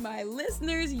out to my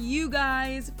listeners, you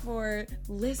guys, for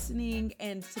listening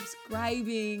and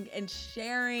subscribing and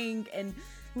sharing and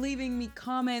leaving me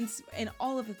comments and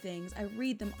all of the things. I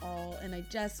read them all and I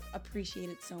just appreciate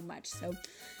it so much. So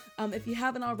if you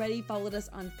haven't already, followed us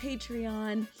on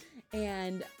Patreon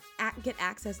and get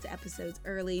access to episodes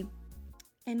early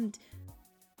and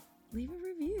leave a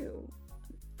review.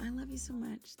 I love you so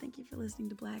much. Thank you for listening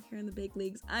to Black Hair in the Big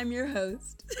Leagues. I'm your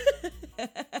host,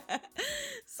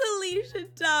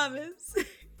 Salisha Thomas.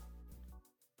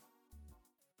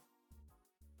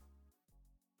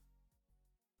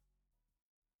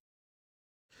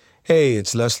 Hey,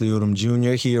 it's Leslie Odom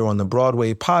Jr. here on the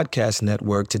Broadway Podcast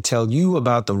Network to tell you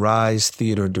about the Rise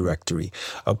Theater Directory,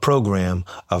 a program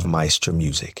of Maestro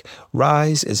Music.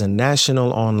 Rise is a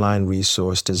national online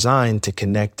resource designed to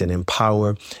connect and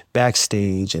empower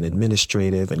backstage and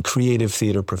administrative and creative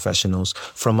theater professionals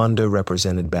from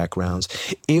underrepresented backgrounds.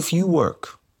 If you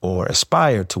work or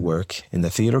aspire to work in the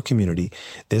theater community,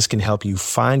 this can help you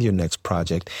find your next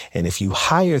project. And if you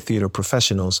hire theater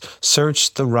professionals,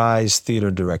 search the Rise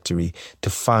Theater Directory to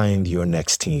find your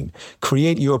next team.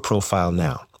 Create your profile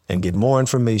now and get more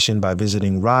information by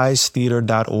visiting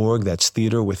risetheater.org. That's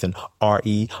theater with an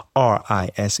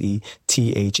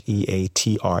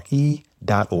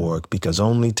RERISETHEATRE.org, because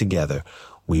only together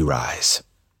we rise.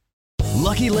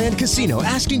 Lucky Land Casino,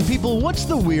 asking people, what's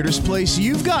the weirdest place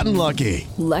you've gotten lucky?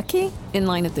 Lucky? In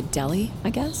line at the deli, I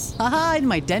guess? Aha, in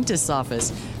my dentist's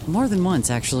office. More than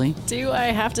once, actually. Do I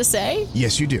have to say?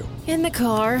 Yes, you do. In the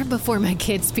car before my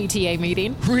kids' PTA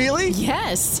meeting. Really?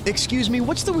 Yes. Excuse me,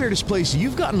 what's the weirdest place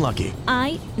you've gotten lucky?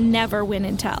 I never win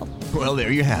and tell. Well,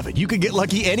 there you have it. You can get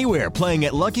lucky anywhere, playing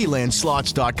at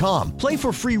LuckyLandSlots.com. Play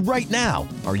for free right now.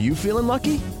 Are you feeling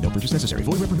lucky? No purchase necessary.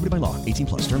 Void where prohibited by law.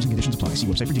 18+. Terms and conditions apply. See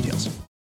website for details.